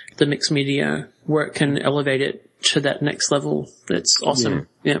the mixed media work and elevate it to that next level. That's awesome.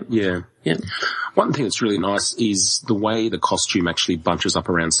 Yeah. One thing that's really nice is the way the costume actually bunches up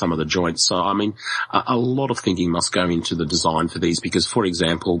around some of the joints. So, I mean, a lot of thinking must go into the design for these because, for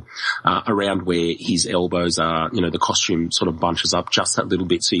example, around where his elbows are, the costume sort of bunches up just that little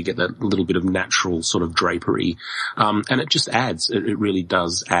bit so you get that little bit of natural sort of drapery. And it just adds, it really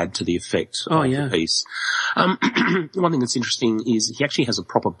does add to the effect of the piece. One thing that's interesting is he actually has a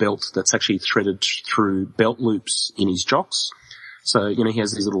proper belt that's actually threaded through belt loops in his jocks. So, he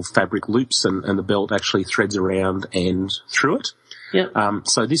has these little fabric loops and the belt actually threads around and through it. Yeah.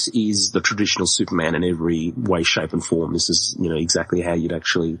 So this is the traditional Superman in every way, shape and form. This is, exactly how you'd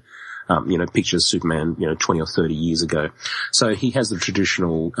actually, picture Superman, 20 or 30 years ago. So he has the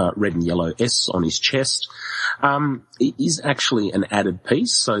traditional, red and yellow S on his chest. It is actually an added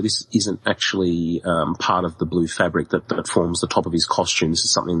piece, so this isn't actually part of the blue fabric that forms the top of his costume. This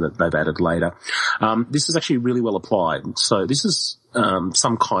is something that they've added later. This is actually really well applied. So this is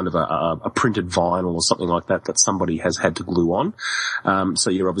some kind of a printed vinyl or something like that somebody has had to glue on. So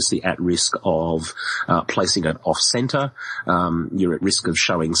you're obviously at risk of placing it off center. You're at risk of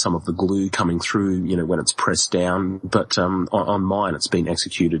showing some of the glue coming through, when it's pressed down. But on mine, it's been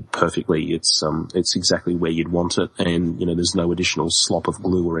executed perfectly. It's exactly where you'd want it, and there's no additional slop of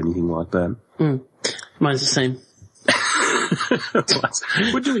glue or anything like that. Mine's the same.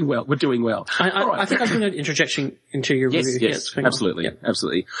 We're doing well. I think I'm doing an interjection into your review. Yes, absolutely.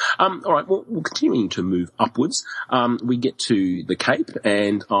 All right, well, continuing to move upwards, we get to the cape,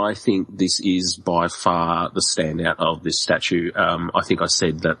 and I think this is by far the standout of this statue. I think I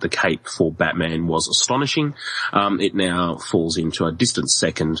said that the cape for Batman was astonishing. It now falls into a distant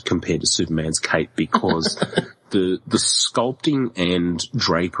second compared to Superman's cape because the sculpting and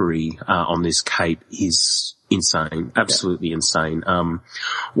drapery on this cape is insane, absolutely insane.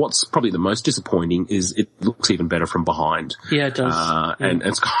 What's probably the most disappointing is it looks even better from behind. Yeah, it does. And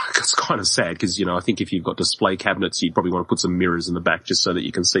it's kind of sad because, I think if you've got display cabinets, you'd probably want to put some mirrors in the back just so that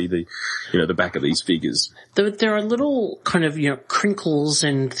you can see the back of these figures. There are little kind of, crinkles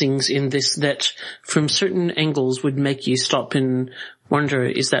and things in this that from certain angles would make you stop and wonder,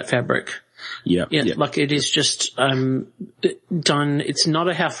 is that fabric? Yeah. Like it is just done. It's not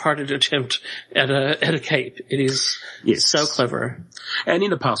a half-hearted attempt at a cape. It is so clever. And in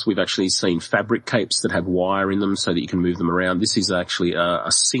the past, we've actually seen fabric capes that have wire in them so that you can move them around. This is actually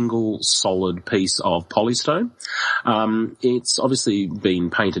a single solid piece of polystone. It's obviously been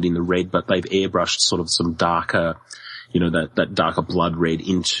painted in the red, but they've airbrushed sort of some darker, that darker blood red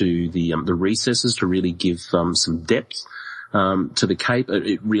into the recesses to really give some depth to the cape.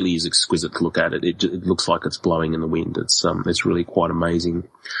 It really is exquisite to look at it. It looks like it's blowing in the wind. It's really quite amazing.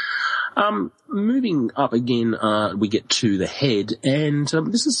 Moving up again, we get to the head, and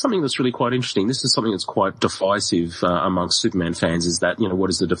this is something that's really quite interesting. This is something that's quite divisive amongst Superman fans, is that, what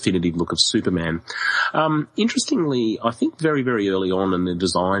is the definitive look of Superman? Interestingly, I think very, very early on in the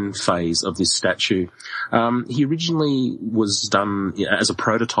design phase of this statue, he originally was done as a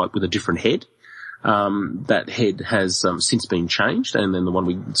prototype with a different head. That head has since been changed, and then the one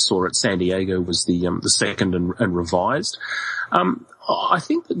we saw at San Diego was the second and revised. I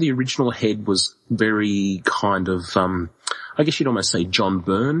think that the original head was very kind of, I guess you'd almost say John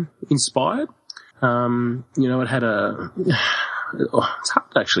Byrne inspired. It had it's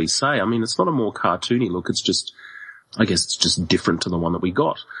hard to actually say. I mean, it's not a more cartoony look. I guess it's just different to the one that we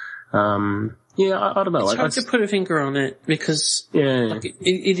got. I don't know. It's hard to put a finger on it because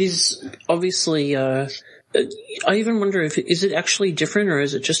it is obviously. I even wonder is it actually different or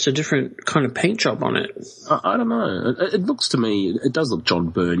is it just a different kind of paint job on it? I don't know. It looks to me, it does look John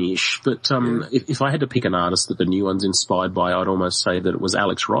Byrne-ish, but if I had to pick an artist that the new one's inspired by, I'd almost say that it was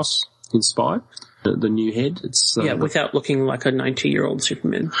Alex Ross inspired. The new head. It's without looking like a 90-year-old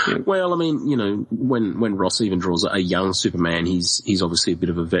Superman. Yeah. Well, I mean, when Ross even draws a young Superman, he's obviously a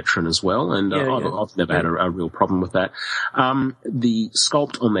bit of a veteran as well, and I've never had a real problem with that. The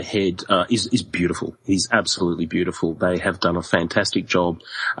sculpt on the head is beautiful. He's absolutely beautiful. They have done a fantastic job.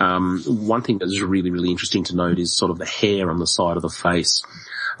 One thing that is really, really interesting to note is sort of the hair on the side of the face.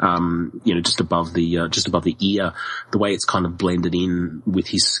 Just above the ear, the way it's kind of blended in with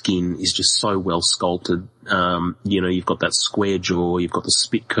his skin is just so well sculpted. You've got that square jaw, you've got the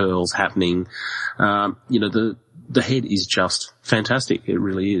spit curls happening. The head is just fantastic. It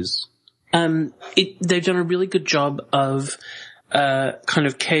really is. They've done a really good job of, kind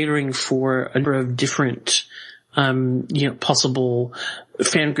of catering for a number of different, possible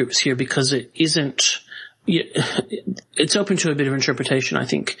fan groups here because it isn't, it's open to a bit of interpretation, I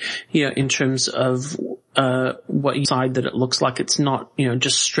think, in terms of what you decide that it looks like. It's not,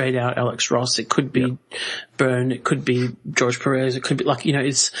 just straight out Alex Ross. It could be Byrne, it could be George Perez, it could be like,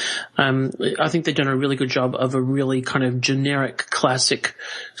 it's, I think they've done a really good job of a really kind of generic classic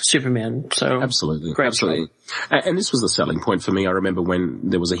Superman. So absolutely. Job. And this was the selling point for me. I remember when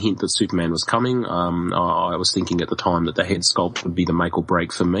there was a hint that Superman was coming, I was thinking at the time that the head sculpt would be the make or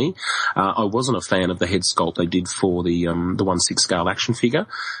break for me. I wasn't a fan of the head sculpt they did for the 1/6 scale action figure,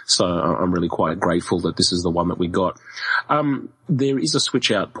 so I'm really quite grateful that this is the one that we got. There is a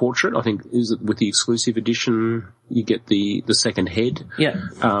switch out portrait. I think is it with the exclusive edition you get the second head. Yeah.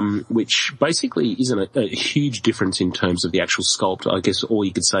 Which basically isn't a huge difference in terms of the actual sculpt. I guess all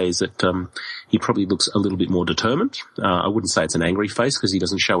you could say is that he probably looks a little bit more determined. I wouldn't say it's an angry face because he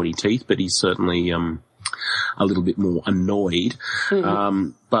doesn't show any teeth, but he's certainly a little bit more annoyed.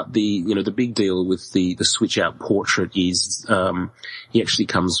 But the big deal with the switch out portrait is, he actually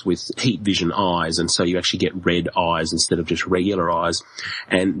comes with heat vision eyes, and so you actually get red eyes instead of just regular eyes.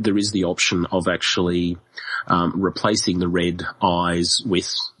 And there is the option of actually, replacing the red eyes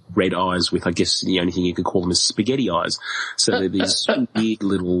with, I guess the only thing you could call them is spaghetti eyes. So they're these weird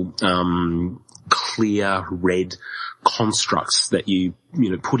little, clear red constructs that you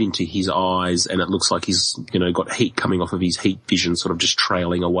put into his eyes, and it looks like he's, got heat coming off of his heat vision sort of just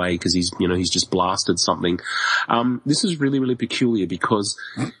trailing away because he's just blasted something. This is really, really peculiar because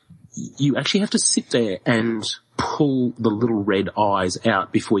you actually have to sit there and pull the little red eyes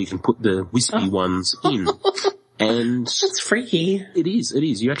out before you can put the wispy ones in. And that's freaky. It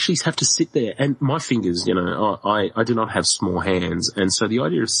is. You actually have to sit there, and my fingers, I do not have small hands, and so the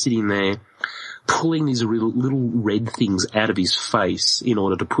idea of sitting there pulling these little red things out of his face in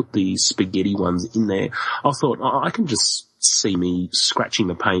order to put these spaghetti ones in there, I thought, I can just see me scratching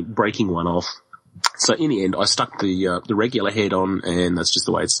the paint, breaking one off. So in the end, I stuck the regular head on, and that's just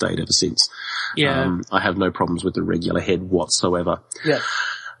the way it's stayed ever since. Yeah. I have no problems with the regular head whatsoever. Yeah.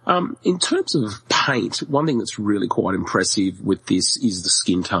 In terms of paint, one thing that's really quite impressive with this is the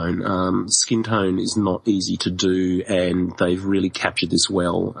skin tone. Skin tone is not easy to do, and they've really captured this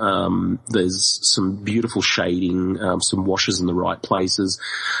well. There's some beautiful shading, some washes in the right places.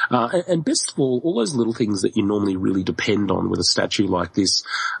 And best of all those little things that you normally really depend on with a statue like this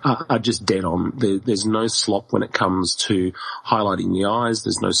are just dead on. There's no slop when it comes to highlighting the eyes.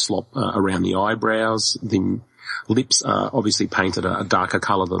 There's no slop around the eyebrows. The lips are obviously painted a darker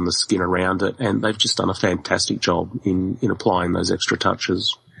colour than the skin around it, and they've just done a fantastic job in applying those extra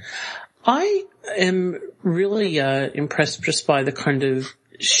touches. I am really impressed just by the kind of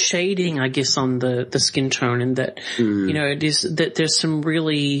shading, I guess, on the skin tone, and that, it is that there's some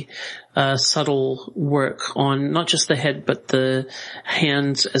really subtle work on not just the head but the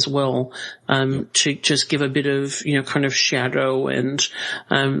hands as well, to just give a bit of, kind of shadow and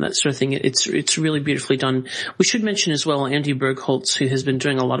that sort of thing. It's really beautifully done. We should mention as well Andy Bergholz, who has been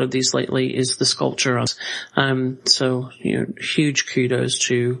doing a lot of these lately, is the sculptor. So huge kudos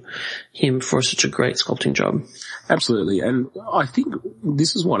to him for such a great sculpting job. Absolutely, and I think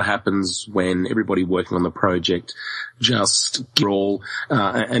this is what happens when everybody working on the project just gives it all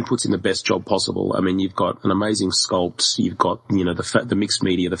and puts in the best job possible. I mean, you've got an amazing sculpt, you've got, the mixed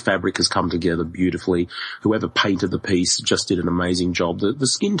media, the fabric has come together beautifully. Whoever painted the piece just did an amazing job. The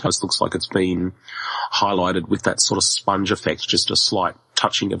skin tone looks like it's been highlighted with that sort of sponge effect, just a slight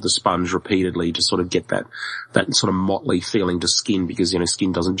touching of the sponge repeatedly to sort of get that sort of motley feeling to skin, because,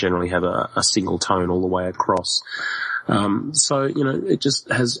 skin doesn't generally have a single tone all the way across. So, it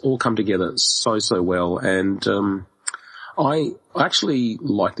just has all come together so well, and I actually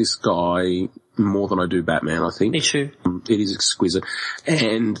like this guy more than I do Batman, I think. Me too. It is exquisite.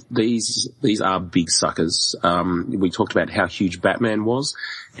 And these are big suckers. We talked about how huge Batman was,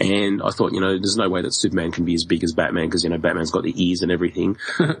 and I thought, there's no way that Superman can be as big as Batman, because, Batman's got the ears and everything.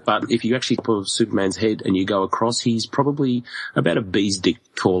 But if you actually put Superman's head and you go across, he's probably about a bee's dick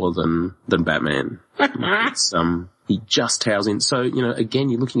taller than Batman. He just towers in. So, again,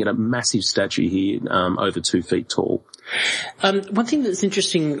 you're looking at a massive statue here, over 2 feet tall. One thing that's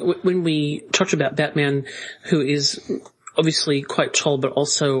interesting, when we talked about Batman, who is obviously quite tall but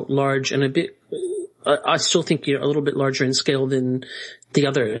also large and a bit, I still think a little bit larger in scale than the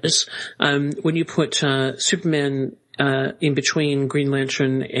others. When you put Superman in between Green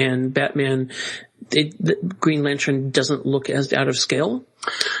Lantern and Batman, the Green Lantern doesn't look as out of scale.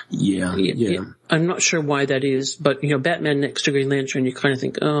 Yeah. I'm not sure why that is, but Batman next to Green Lantern, you kind of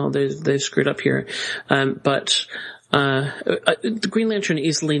think, oh, they've screwed up here. But the Green Lantern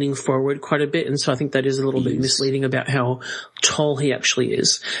is leaning forward quite a bit, and so I think that is a little bit misleading about how tall he actually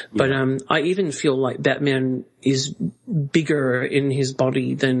is. But I even feel like Batman is bigger in his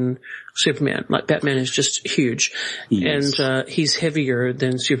body than Superman. Like, Batman is just huge. And he's heavier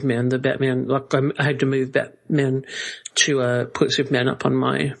than Superman. The Batman, like, I had to move Batman to put Superman up on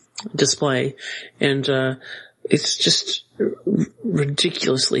my display, and it's just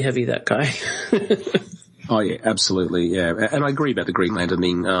ridiculously heavy, that guy. Oh yeah, absolutely, yeah. And I agree about the Green Lantern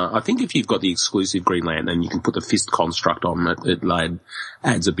thing. I think if you've got the exclusive Green Lantern, you can put the fist construct on it. It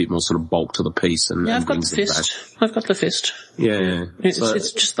adds a bit more sort of bulk to the piece. And I've got the fist. I've got the fist. Yeah.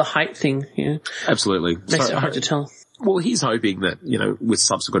 It's just the height thing, yeah. Absolutely. Makes it hard to tell. Well, he's hoping that, with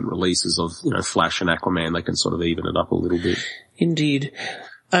subsequent releases of, Flash and Aquaman, they can sort of even it up a little bit. Indeed.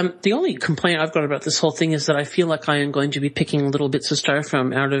 The only complaint I've got about this whole thing is that I feel like I am going to be picking little bits of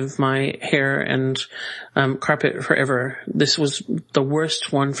styrofoam out of my hair and carpet forever. This was the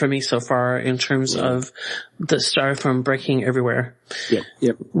worst one for me so far in terms of the styrofoam breaking everywhere.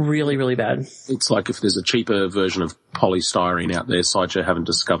 Yep. Really, really bad. It's like if there's a cheaper version of polystyrene out there, Sideshow haven't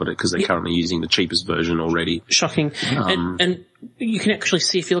discovered it because they're currently using the cheapest version already. Shocking. And you can actually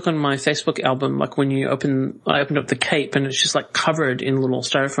see, if you look on my Facebook album, like when I opened up the cape and it's just like covered in little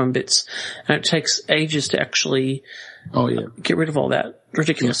styrofoam bits, and it takes ages to actually get rid of all that.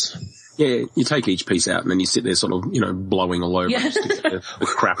 Ridiculous. Yeah, you take each piece out and then you sit there sort of, blowing all over just to get the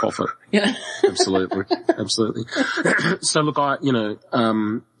crap off it. Yeah. Absolutely. So look,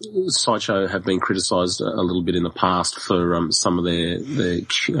 Sideshow have been criticised a little bit in the past for some of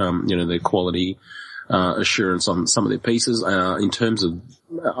their quality assurance on some of their pieces. In terms of,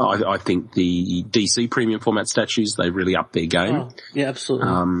 I think the DC premium format statues, they really upped their game. Oh, yeah,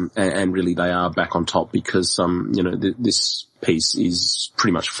 absolutely. And really they are back on top because, this piece is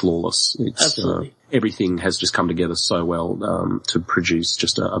pretty much flawless. It's, absolutely. Everything has just come together so well, to produce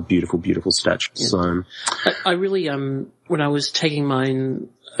just a beautiful, beautiful statue. Yeah. So. I really, when I was taking mine,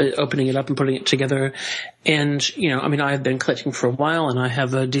 opening it up and putting it together, and, I have been collecting for a while and I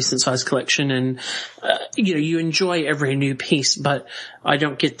have a decent sized collection, and, you enjoy every new piece, but I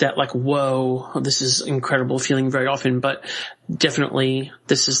don't get that like, whoa, this is incredible feeling very often, but definitely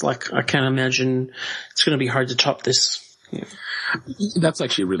this is like, I can't imagine it's going to be hard to top this. Yeah. That's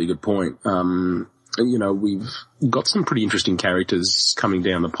actually a really good point. We've got some pretty interesting characters coming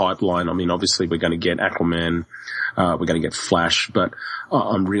down the pipeline. I mean, obviously we're going to get Aquaman, we're going to get Flash, but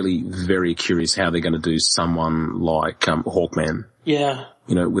I'm really very curious how they're going to do someone like Hawkman. Yeah.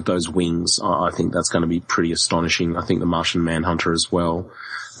 With those wings, I think that's going to be pretty astonishing. I think the Martian Manhunter as well.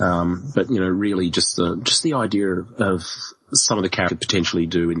 But really just the idea of some of the characters potentially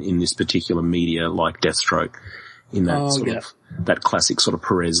do in this particular media, like Deathstroke, in that that classic sort of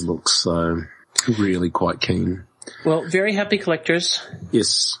Perez look. So really quite keen. Well, very happy collectors.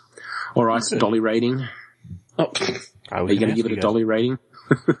 Yes. All right. Dolly rating. Oh, are you going to give it a Dolly rating?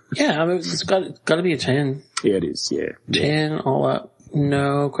 Yeah, it's got to be a 10. Yeah, it is. Yeah. 10 all up.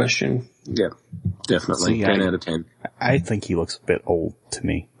 No question. Yeah, definitely. See, 10 out of 10. I think he looks a bit old to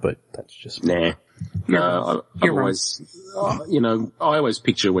me, but that's just nah. No, I always, I always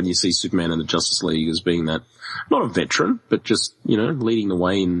picture when you see Superman in the Justice League as being that, not a veteran, but just, leading the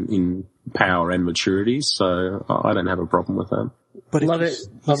way in power and maturity. So I don't have a problem with that. But love it.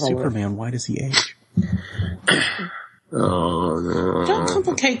 Love Superman, why does he age? Oh, no. Don't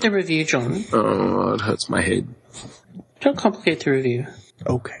complicate the review, John. Oh, it hurts my head. Don't complicate the review.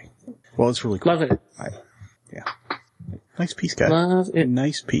 Okay. Well, it's really cool. Love it. Yeah. Nice piece, guy. Love it.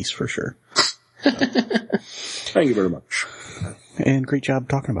 Nice piece for sure. Thank you very much. And great job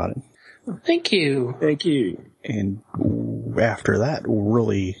talking about it. Thank you. Thank you. And after that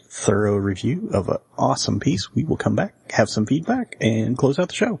really thorough review of an awesome piece, we will come back, have some feedback, and close out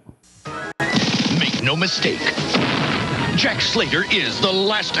the show. Make no mistake. Jack Slater is the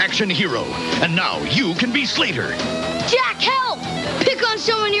last action hero, and now you can be Slater. Jack, help! Pick on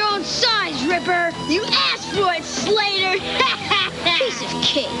someone your own size, Ripper! You asked for it, Slater! Piece of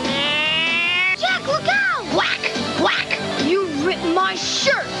cake. Jack, look out! Whack! Whack! You ripped my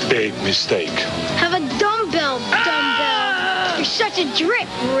shirt! Big mistake. Have a dumbbell. You're such a drip,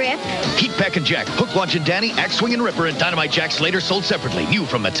 Rip. Pete, Peck, and Jack, Hook, Lunch, and Danny, Axe Swing, and Ripper, and Dynamite Jack Slater sold separately. New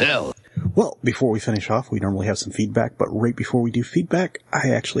from Mattel. Well, before we finish off, we normally have some feedback, but right before we do feedback, I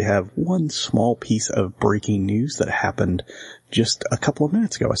actually have one small piece of breaking news that happened just a couple of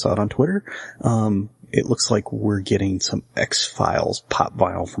minutes ago. I saw it on Twitter. It looks like we're getting some X-Files pop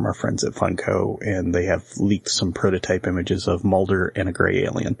vinyl from our friends at Funko, and they have leaked some prototype images of Mulder and a gray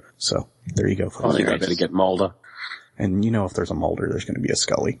alien. So, there you go, folks. I think I better get Mulder. And if there's a Mulder, there's going to be a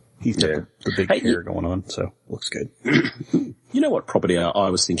Scully. He's got the big hair going on, so looks good. You know what property I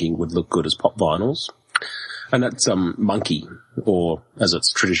was thinking would look good as pop vinyls? And that's Monkey, or as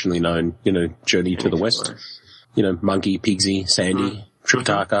it's traditionally known, Journey to the West. Monkey, Pigsy, Sandy,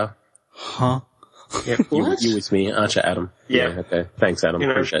 Tripitaka. Huh? Yep, you with me, aren't you, Adam? Yeah. Okay. Thanks, Adam.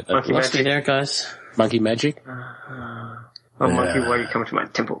 Appreciate that. Lost me there, guys. Monkey Magic? Monkey, why you come to my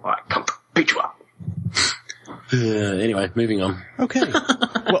temple? I come to beat you up. Anyway, moving on. Okay.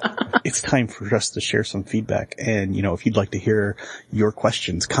 Well, it's time for us to share some feedback. And, if you'd like to hear your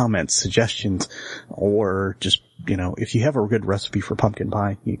questions, comments, suggestions, or just, if you have a good recipe for pumpkin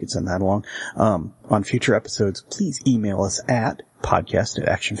pie, you can send that along. On future episodes, please email us at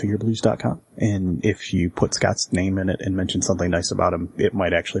podcast@actionfigureblues.com. And if you put Scott's name in it and mention something nice about him, it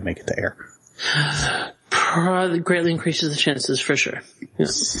might actually make it to air. greatly increases the chances for sure. Yeah.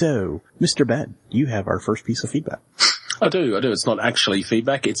 So, Mr. Ben, you have our first piece of feedback. I do. It's not actually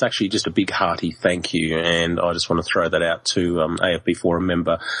feedback. It's actually just a big hearty thank you. And I just want to throw that out to AFB Forum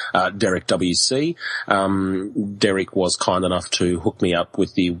member Derek WC. Derek was kind enough to hook me up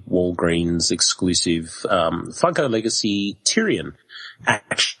with the Walgreens exclusive Funko Legacy Tyrion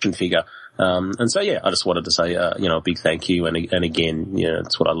action figure. And so, yeah, I just wanted to say, a big thank you. And again,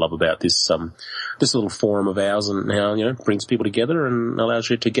 it's what I love about this little forum of ours and how, brings people together and allows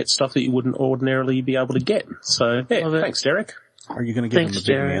you to get stuff that you wouldn't ordinarily be able to get. So, yeah, thanks, Derek. Are you going to give him a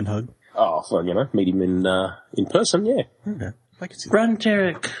big man hug? Oh, well, meet him in person, yeah. Okay. I can see that. Run,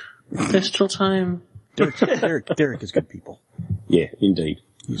 Derek. There's still time. Derek is good people. Yeah, indeed.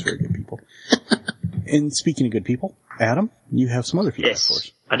 He's very good people. And speaking of good people, Adam, you have some other feedback for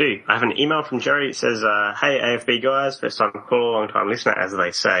us. I do. I have an email from Jerry. It says, hey AFB guys, first time caller, long time listener, as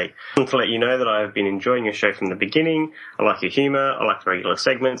they say. I want to let you know that I have been enjoying your show from the beginning. I like your humour, I like the regular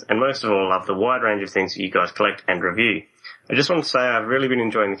segments, and most of all, I love the wide range of things that you guys collect and review. I just want to say I've really been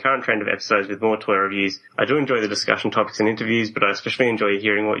enjoying the current trend of episodes with more toy reviews. I do enjoy the discussion topics and interviews, but I especially enjoy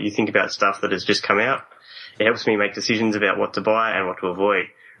hearing what you think about stuff that has just come out. It helps me make decisions about what to buy and what to avoid.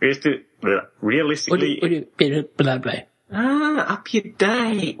 Realistically... up your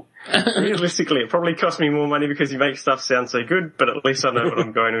date. Realistically, it probably cost me more money because you make stuff sound so good, but at least I know what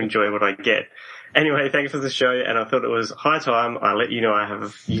I'm going to enjoy when I get. Anyway, thanks for the show, and I thought it was high time I let you know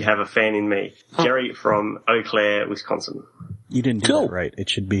you have a fan in me. Jerry from Eau Claire, Wisconsin. You didn't do that right. It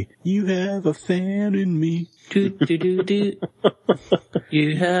should be, you have a fan in me. Do.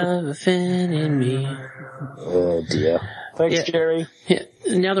 You have a fan in me. Oh dear. Thanks, Jerry. Yeah.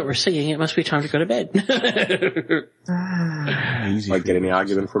 Now that we're singing, it must be time to go to bed. Like get any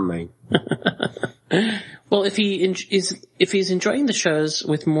argument from me. Well, if he's enjoying the shows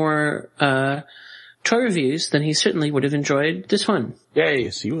with more toy reviews, then he certainly would have enjoyed this one. Yay!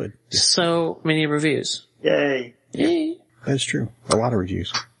 Yes, he would. So many reviews. Yay! That's true. A lot of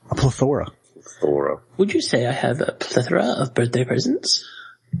reviews. A plethora. Would you say I have a plethora of birthday presents?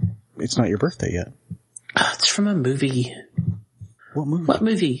 It's not your birthday yet. It's from a movie. What movie? What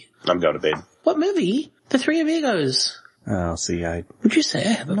movie? I'm going to bed. What movie? The Three Amigos. Oh, see, Would you say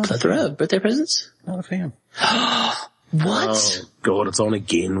I have a plethora of birthday presents? Not a fan. What? Oh, God, it's on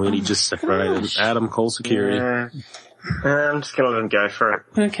again when he just separated. Adam, call security. I'm just going to let him go for it.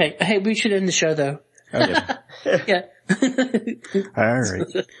 Okay. Hey, we should end the show, though. Okay. Yeah. All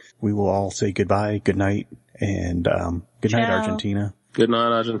right. We will all say goodbye, good night, and good night, Ciao. Argentina. Good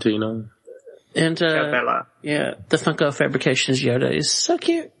night, Argentina. And, Bella. yeah, the Funko Fabrications Yoda is so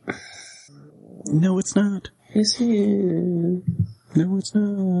cute. No, it's not. Yes, he is. No, it's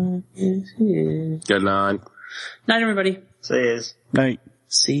not. Yes, he is. Good night. Night, everybody. See yous. Night.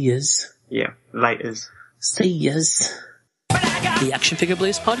 See yous. Yeah, laters. See yous. The Action Figure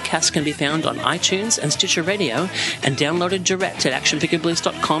Blues podcast can be found on iTunes and Stitcher Radio and downloaded direct at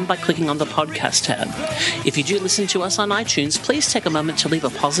actionfigureblues.com by clicking on the podcast tab. If you do listen to us on iTunes, please take a moment to leave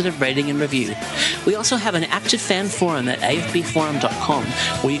a positive rating and review. We also have an active fan forum at afbforum.com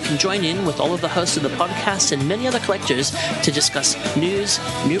where you can join in with all of the hosts of the podcast and many other collectors to discuss news,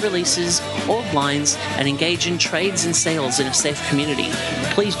 new releases, old lines, and engage in trades and sales in a safe community.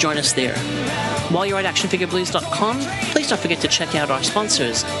 Please join us there. While you're at actionfigureblues.com, please don't forget to check out our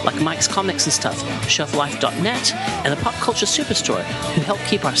sponsors like Mike's Comics and Stuff, shelflife.net, and the Pop Culture Superstore, who help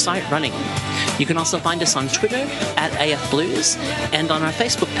keep our site running. You can also find us on Twitter at AFBlues and on our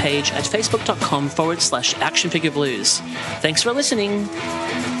Facebook page at facebook.com/actionfigureblues. Thanks for listening.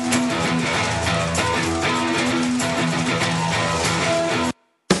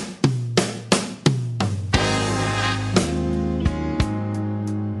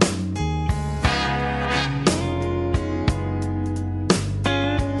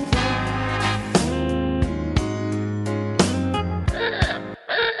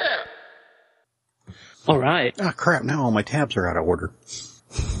 All right. Ah, crap, now all my tabs are out of order.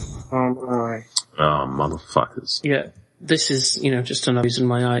 Oh, my. Oh, motherfuckers. Yeah, this is, just another reason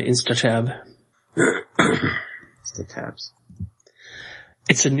why I Insta-tab. Insta-tabs.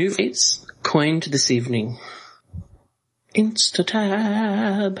 It's a new phrase coined this evening.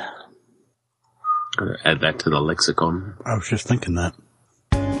 Insta-tab. Gotta add that to the lexicon. I was just thinking that.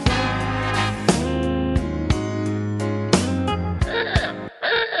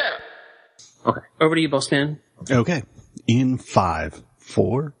 Okay. Over to you, boss man. Okay. In 5,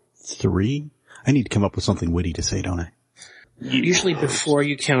 4, 3. I need to come up with something witty to say, don't I? Usually before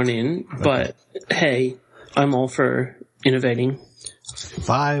you count in, but hey, I'm all for innovating.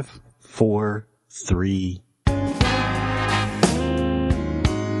 5, 4, 3.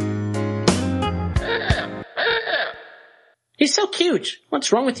 He's so cute.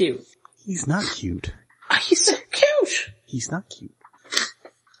 What's wrong with you? He's not cute. He's so cute. He's not cute.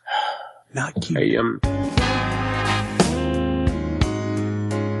 Not cute. Hey,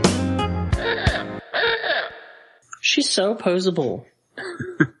 She's so poseable.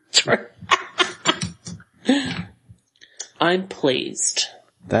 I'm pleased.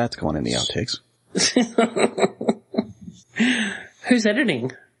 That's going in the outtakes. Who's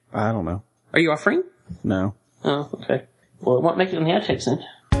editing? I don't know. Are you offering? No. Oh, okay. Well, it won't make it in the outtakes then.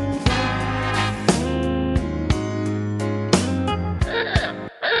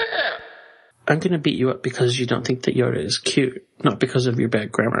 I'm gonna beat you up because you don't think that Yoda is cute, not because of your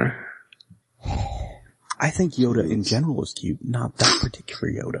bad grammar. I think Yoda in general is cute, not that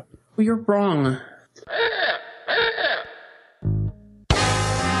particular Yoda. Well, you're wrong.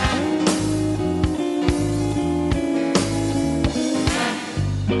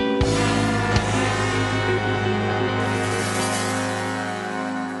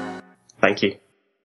 Thank you.